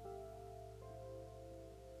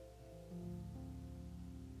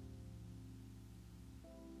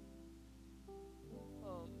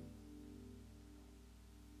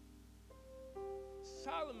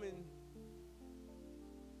 Solomon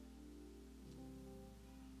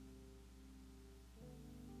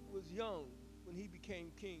was young when he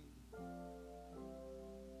became king.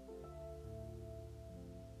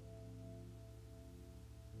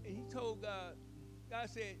 And he told God, God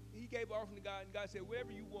said, he gave an offering to God, and God said,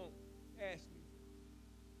 whatever you want, ask me.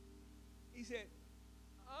 He said,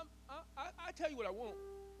 I tell you what I want.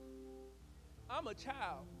 I'm a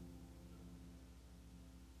child,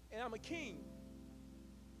 and I'm a king,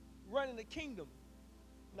 running a kingdom,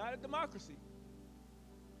 not a democracy.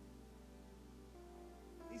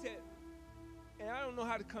 He said, and I don't know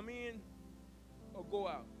how to come in or go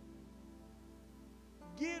out.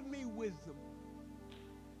 Give me wisdom.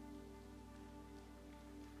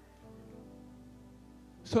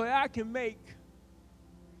 So that I can make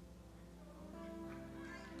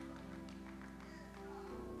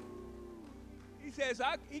he says,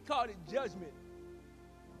 he called it judgment.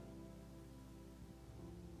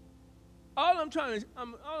 All I'm trying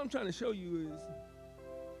to show you is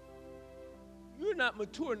you're not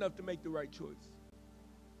mature enough to make the right choice.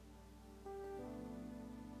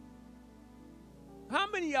 How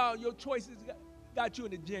many of y'all, your choices got you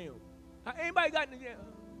in the jail? Anybody got in the jail?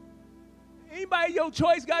 Anybody, your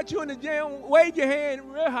choice got you in the jail? Wave your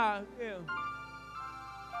hand real high. Yeah.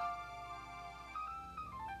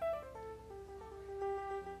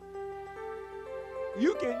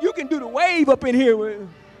 You can do the wave up in here.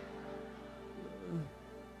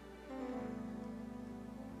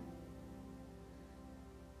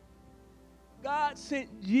 God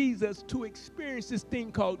sent Jesus to experience this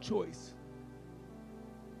thing called choice.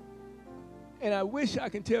 And I wish I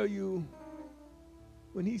can tell you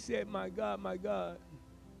when he said, my God,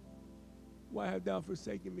 why have thou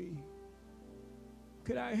forsaken me?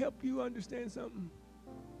 Could I help you understand something?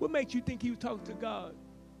 What makes you think he was talking to God?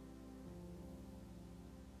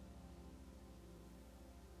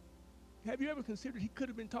 Have you ever considered he could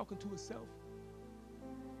have been talking to himself?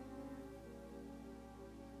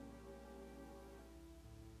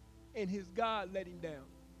 And his God let him down.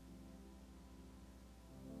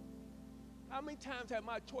 How many times have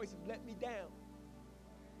my choices let me down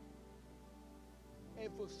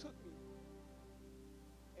and forsook me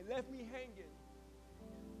and left me hanging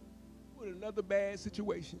with another bad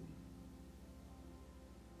situation?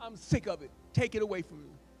 I'm sick of it. Take it away from me.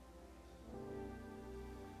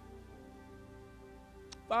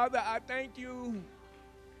 Father, I thank you.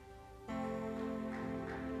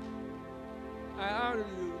 I honor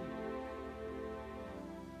you.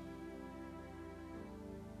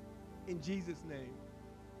 In Jesus' name.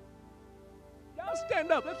 Y'all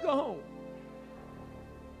stand up. Let's go home.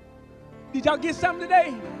 Did y'all get something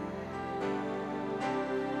today?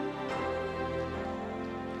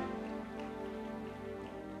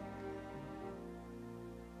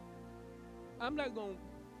 I'm not going to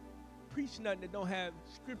preach nothing that don't have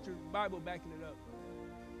scripture, Bible backing it up.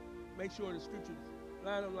 Make sure the scriptures,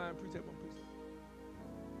 line on line, precept on precept.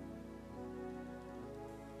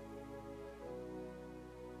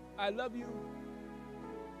 I love you.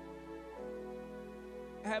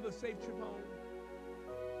 Have a safe trip home.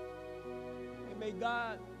 And may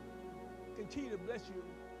God continue to bless you.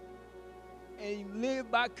 And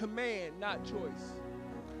live by command, not choice.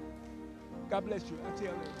 God bless you. I'll tell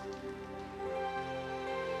you later.